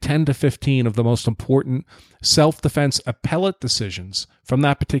 we take 10 to 15 of the most important self-defense appellate decisions from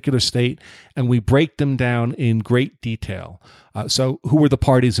that particular state, and we break them down in great detail. So who were the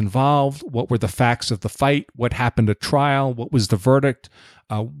parties involved? What were the facts of the fight? What happened at trial? What was the verdict?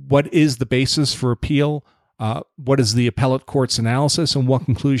 What is the basis for appeal? What is the appellate court's analysis, and what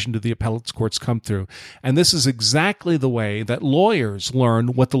conclusion do the appellate courts come through? And this is exactly the way that lawyers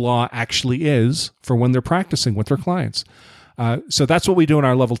learn what the law actually is for when they're practicing with their clients. So that's what we do in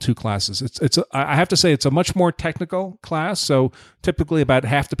our level 2 classes. I have to say it's a much more technical class. So typically about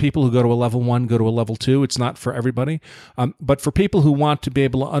half the people who go to a level 1 go to a level 2. It's not for everybody. But for people who want to be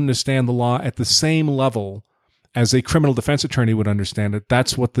able to understand the law at the same level as a criminal defense attorney would understand it,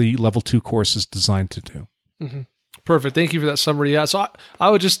 that's what the level 2 course is designed to do. Mm-hmm. Perfect. Thank you for that summary. Yeah. So I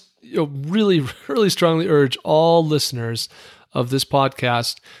would just really, really strongly urge all listeners of this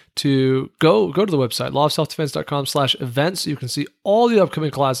podcast to go to the website, lawofselfdefense.com/events. You can see all the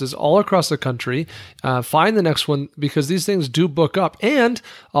upcoming classes all across the country. Find the next one, because these things do book up. And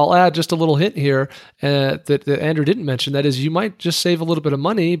I'll add just a little hint here that Andrew didn't mention. That is, you might just save a little bit of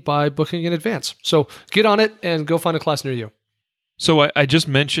money by booking in advance. So get on it and go find a class near you. So I just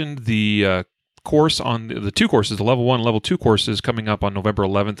mentioned the course on the 2 courses, the level 1 and level 2 courses, coming up on November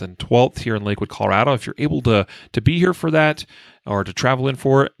 11th and 12th here in Lakewood, Colorado. If you're able to be here for that or to travel in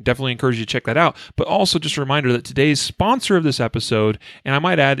for it, definitely encourage you to check that out. But also just a reminder that today's sponsor of this episode, and I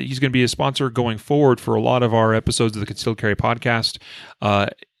might add he's going to be a sponsor going forward for a lot of our episodes of the Concealed Carry podcast,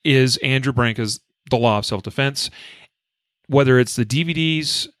 is Andrew Branca's The Law of Self-Defense. Whether it's the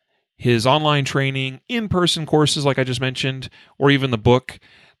DVDs, his online training, in-person courses like I just mentioned, or even the book,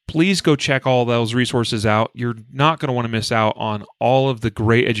 please go check all those resources out. You're not going to want to miss out on all of the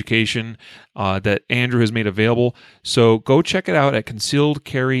great education that Andrew has made available. So go check it out at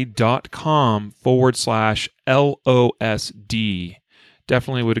concealedcarry.com/LOSD.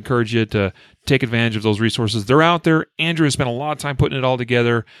 Definitely would encourage you to take advantage of those resources. They're out there. Andrew has spent a lot of time putting it all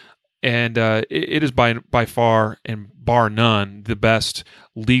together. And it is by far and bar none the best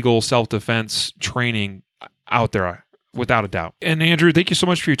legal self-defense training out there, without a doubt. And Andrew, thank you so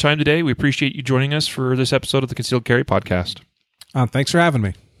much for your time today. We appreciate you joining us for this episode of the Concealed Carry podcast. Thanks for having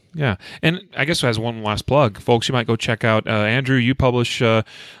me. Yeah. And I guess as one last plug, folks, you might go check out Andrew. You publish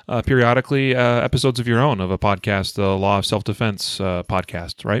periodically episodes of your own of a podcast, the Law of Self-Defense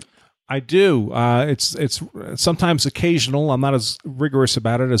podcast, right? I do. It's sometimes occasional. I'm not as rigorous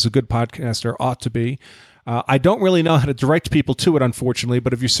about it as a good podcaster ought to be. I don't really know how to direct people to it, unfortunately,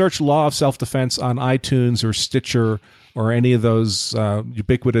 but if you search Law of Self-Defense on iTunes or Stitcher or any of those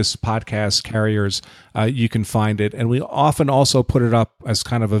ubiquitous podcast carriers, you can find it. And we often also put it up as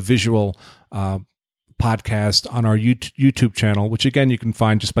kind of a visual podcast on our YouTube channel, which, again, you can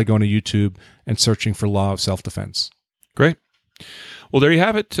find just by going to YouTube and searching for Law of Self-Defense. Great. Well, there you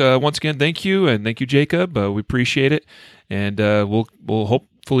have it. Once again, thank you, and thank you, Jacob. We appreciate it, and we'll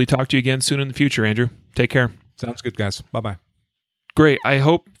hopefully talk to you again soon in the future, Andrew. Take care. Sounds good, guys. Bye-bye. Great. I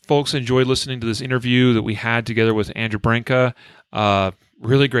hope folks enjoyed listening to this interview that we had together with Andrew Branca.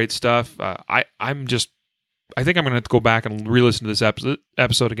 Really great stuff. I think I'm going to have to go back and re-listen to this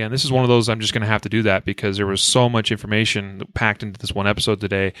episode again. This is one of those I'm just going to have to do that because there was so much information packed into this one episode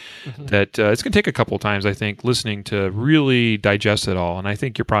today that it's going to take a couple of times, I think, listening to really digest it all. And I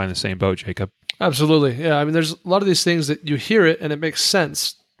think you're probably in the same boat, Jacob. Absolutely. Yeah. I mean, there's a lot of these things that you hear it and it makes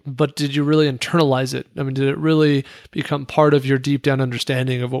sense, but did you really internalize it? I mean, did it really become part of your deep down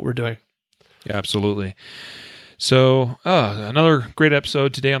understanding of what we're doing? Yeah, absolutely. So, another great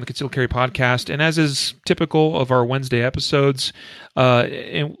episode today on the Concealed Carry podcast. And as is typical of our Wednesday episodes,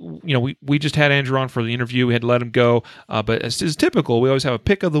 we just had Andrew on for the interview. We had to let him go. But as is typical, we always have a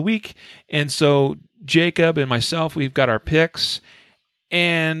pick of the week. And so Jacob and myself, we've got our picks.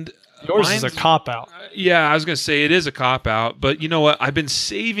 And yours is a cop-out. Yeah, I was going to say it is a cop-out. But you know what? I've been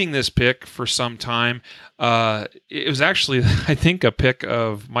saving this pick for some time. It was actually, I think, a pick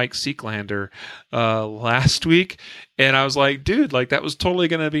of Mike Seeklander last week. And I was like, dude, like that was totally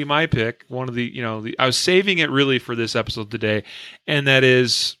going to be my pick. One of I was saving it really for this episode today. And that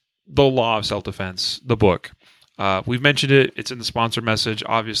is The Law of Self-Defense, the book. We've mentioned it. It's in the sponsor message.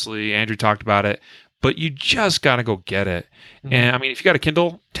 Obviously, Andrew talked about it. But you just got to go get it. Mm-hmm. And I mean, if you got a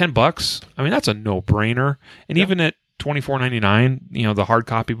Kindle, $10, I mean, that's a no-brainer. And even at $24.99, the hard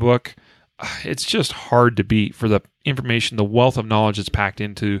copy book, it's just hard to beat for the information, the wealth of knowledge that's packed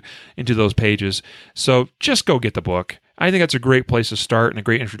into those pages. So just go get the book. I think that's a great place to start and a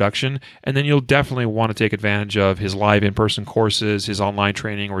great introduction. And then you'll definitely want to take advantage of his live in-person courses, his online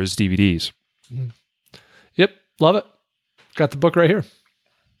training, or his DVDs. Mm-hmm. Yep, love it. Got the book right here.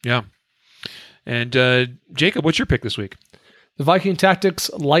 Yeah. And Jacob, what's your pick this week? the Viking Tactics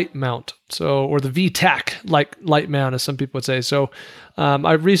light mount, or the VTAC light mount, as some people would say. So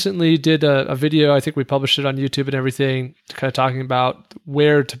I recently did a video. I think we published it on YouTube and everything, kind of talking about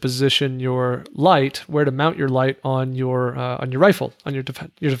where to position your light, where to mount your light on your rifle, on your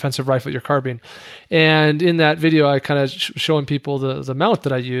defensive rifle, your carbine. And in that video, I kind of showing people the mount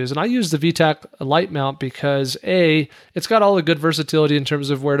that I use, and I use the VTAC light mount because it's got all the good versatility in terms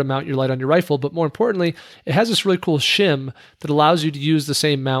of where to mount your light on your rifle, but more importantly, it has this really cool shim that allows you to use the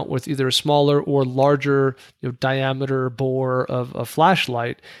same mount with either a smaller or larger diameter bore of a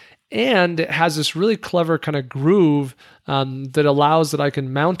flashlight. And it has this really clever kind of groove that allows that I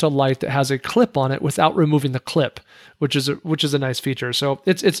can mount a light that has a clip on it without removing the clip, which is a nice feature. So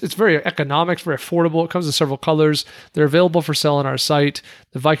it's very economic, very affordable. It comes in several colors. They're available for sale on our site,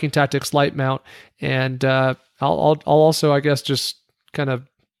 the Viking Tactics light mount. And I'll also, I guess, just kind of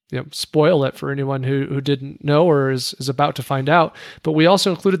spoil it for anyone who didn't know or is about to find out. But we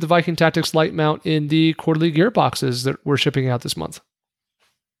also included the Viking Tactics light mount in the quarterly gear boxes that we're shipping out this month.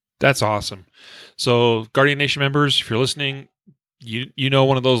 That's awesome. So Guardian Nation members, if you're listening, you know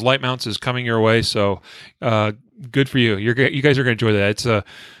one of those light mounts is coming your way. So good for you. You guys are going to enjoy that. It's a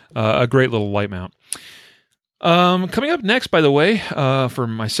great little light mount. Coming up next, by the way, for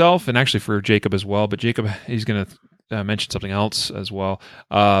myself and actually for Jacob as well, but Jacob, he's going to mention something else as well.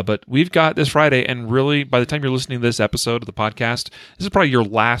 But we've got this Friday, and really, by the time you're listening to this episode of the podcast, this is probably your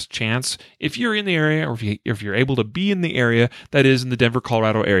last chance. If you're in the area, or if you're able to be in the area, that is in the Denver,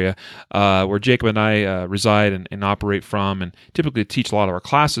 Colorado area, where Jacob and I reside and operate from, and typically teach a lot of our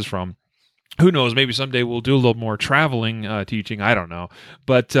classes from. Who knows? Maybe someday we'll do a little more traveling teaching. I don't know.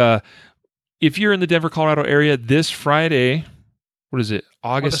 But if you're in the Denver, Colorado area this Friday, what is it?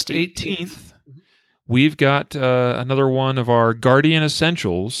 August 18th. We've got another one of our Guardian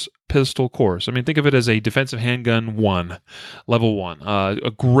Essentials pistol course. I mean, think of it as a defensive handgun 1, level 1.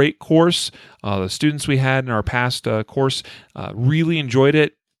 A great course. The students we had in our past course really enjoyed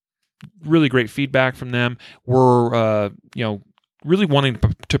it. Really great feedback from them. We're, really wanting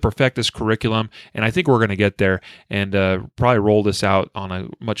to perfect this curriculum, and I think we're going to get there and probably roll this out on a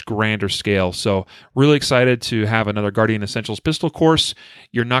much grander scale. So really excited to have another Guardian Essentials pistol course.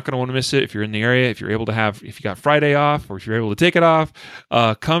 You're not going to want to miss it if you're in the area, if you got Friday off, or if you're able to take it off,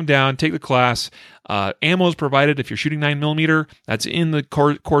 come down, take the class. Ammo is provided if you're shooting 9mm. That's in the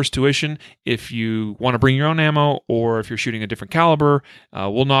course tuition. If you want to bring your own ammo, or if you're shooting a different caliber,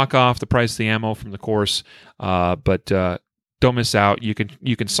 we'll knock off the price of the ammo from the course. But don't miss out. You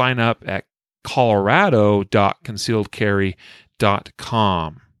can sign up at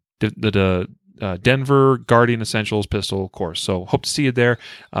colorado.concealedcarry.com. The Denver Guardian Essentials pistol course. So hope to see you there.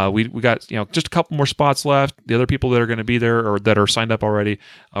 We got just a couple more spots left. The other people that are going to be there or that are signed up already,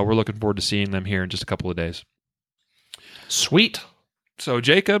 we're looking forward to seeing them here in just a couple of days. Sweet. So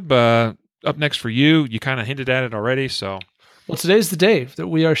Jacob, up next for you. You kind of hinted at it already. So well, today's the day that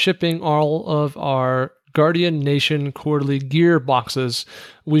we are shipping all of our Guardian Nation quarterly gear boxes.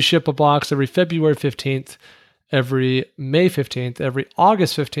 We ship a box every February 15th, every May 15th, every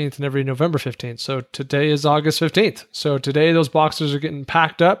August 15th, and every November 15th. So today is August 15th. So today those boxes are getting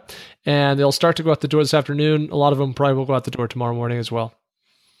packed up, and they'll start to go out the door this afternoon. A lot of them probably will go out the door tomorrow morning as well.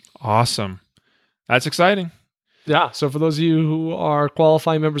 Awesome. That's exciting. Yeah, so for those of you who are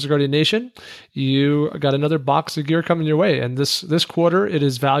qualifying members of Guardian Nation, you got another box of gear coming your way. And this quarter, it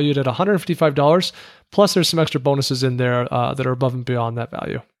is valued at $155, plus there's some extra bonuses in there that are above and beyond that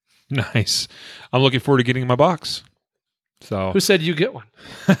value. Nice. I'm looking forward to getting my box. So who said you get one?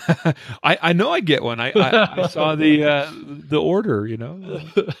 I know I get one. I saw the order.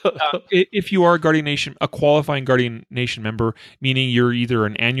 If you are a qualifying Guardian Nation member, meaning you're either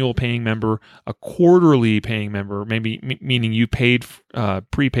an annual paying member, a quarterly paying member, maybe meaning you paid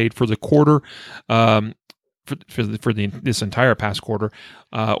prepaid for the quarter, for this entire past quarter,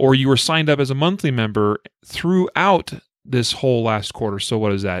 or you were signed up as a monthly member throughout this whole last quarter. So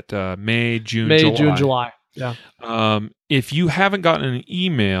what is that? May, June, July. Yeah. If you haven't gotten an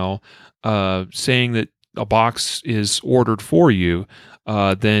email saying that a box is ordered for you,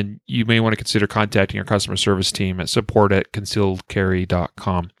 then you may want to consider contacting our customer service team at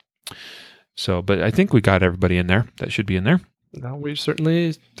support@concealedcarry.com. So, but I think we got everybody in there. That should be in there. No, we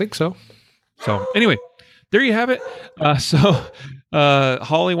certainly think so. So anyway, there you have it.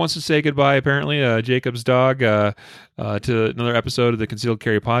 Holly wants to say goodbye, apparently, Jacob's dog, to another episode of the Concealed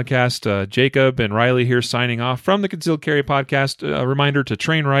Carry Podcast. Jacob and Riley here signing off from the Concealed Carry Podcast. A reminder to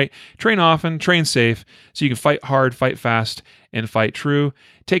train right, train often, train safe, so you can fight hard, fight fast, and fight true.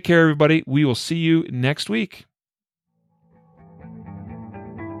 Take care, everybody. We will see you next week.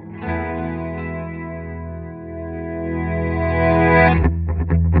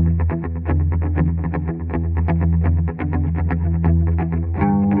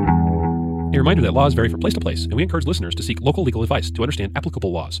 reminder that laws vary from place to place, and we encourage listeners to seek local legal advice to understand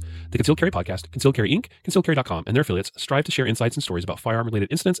applicable laws. The Concealed Carry Podcast, Concealed Carry Inc., ConcealedCarry.com, and their affiliates strive to share insights and stories about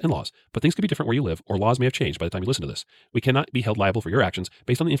firearm-related incidents and laws, but things could be different where you live, or laws may have changed by the time you listen to this. We cannot be held liable for your actions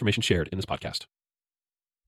based on the information shared in this podcast.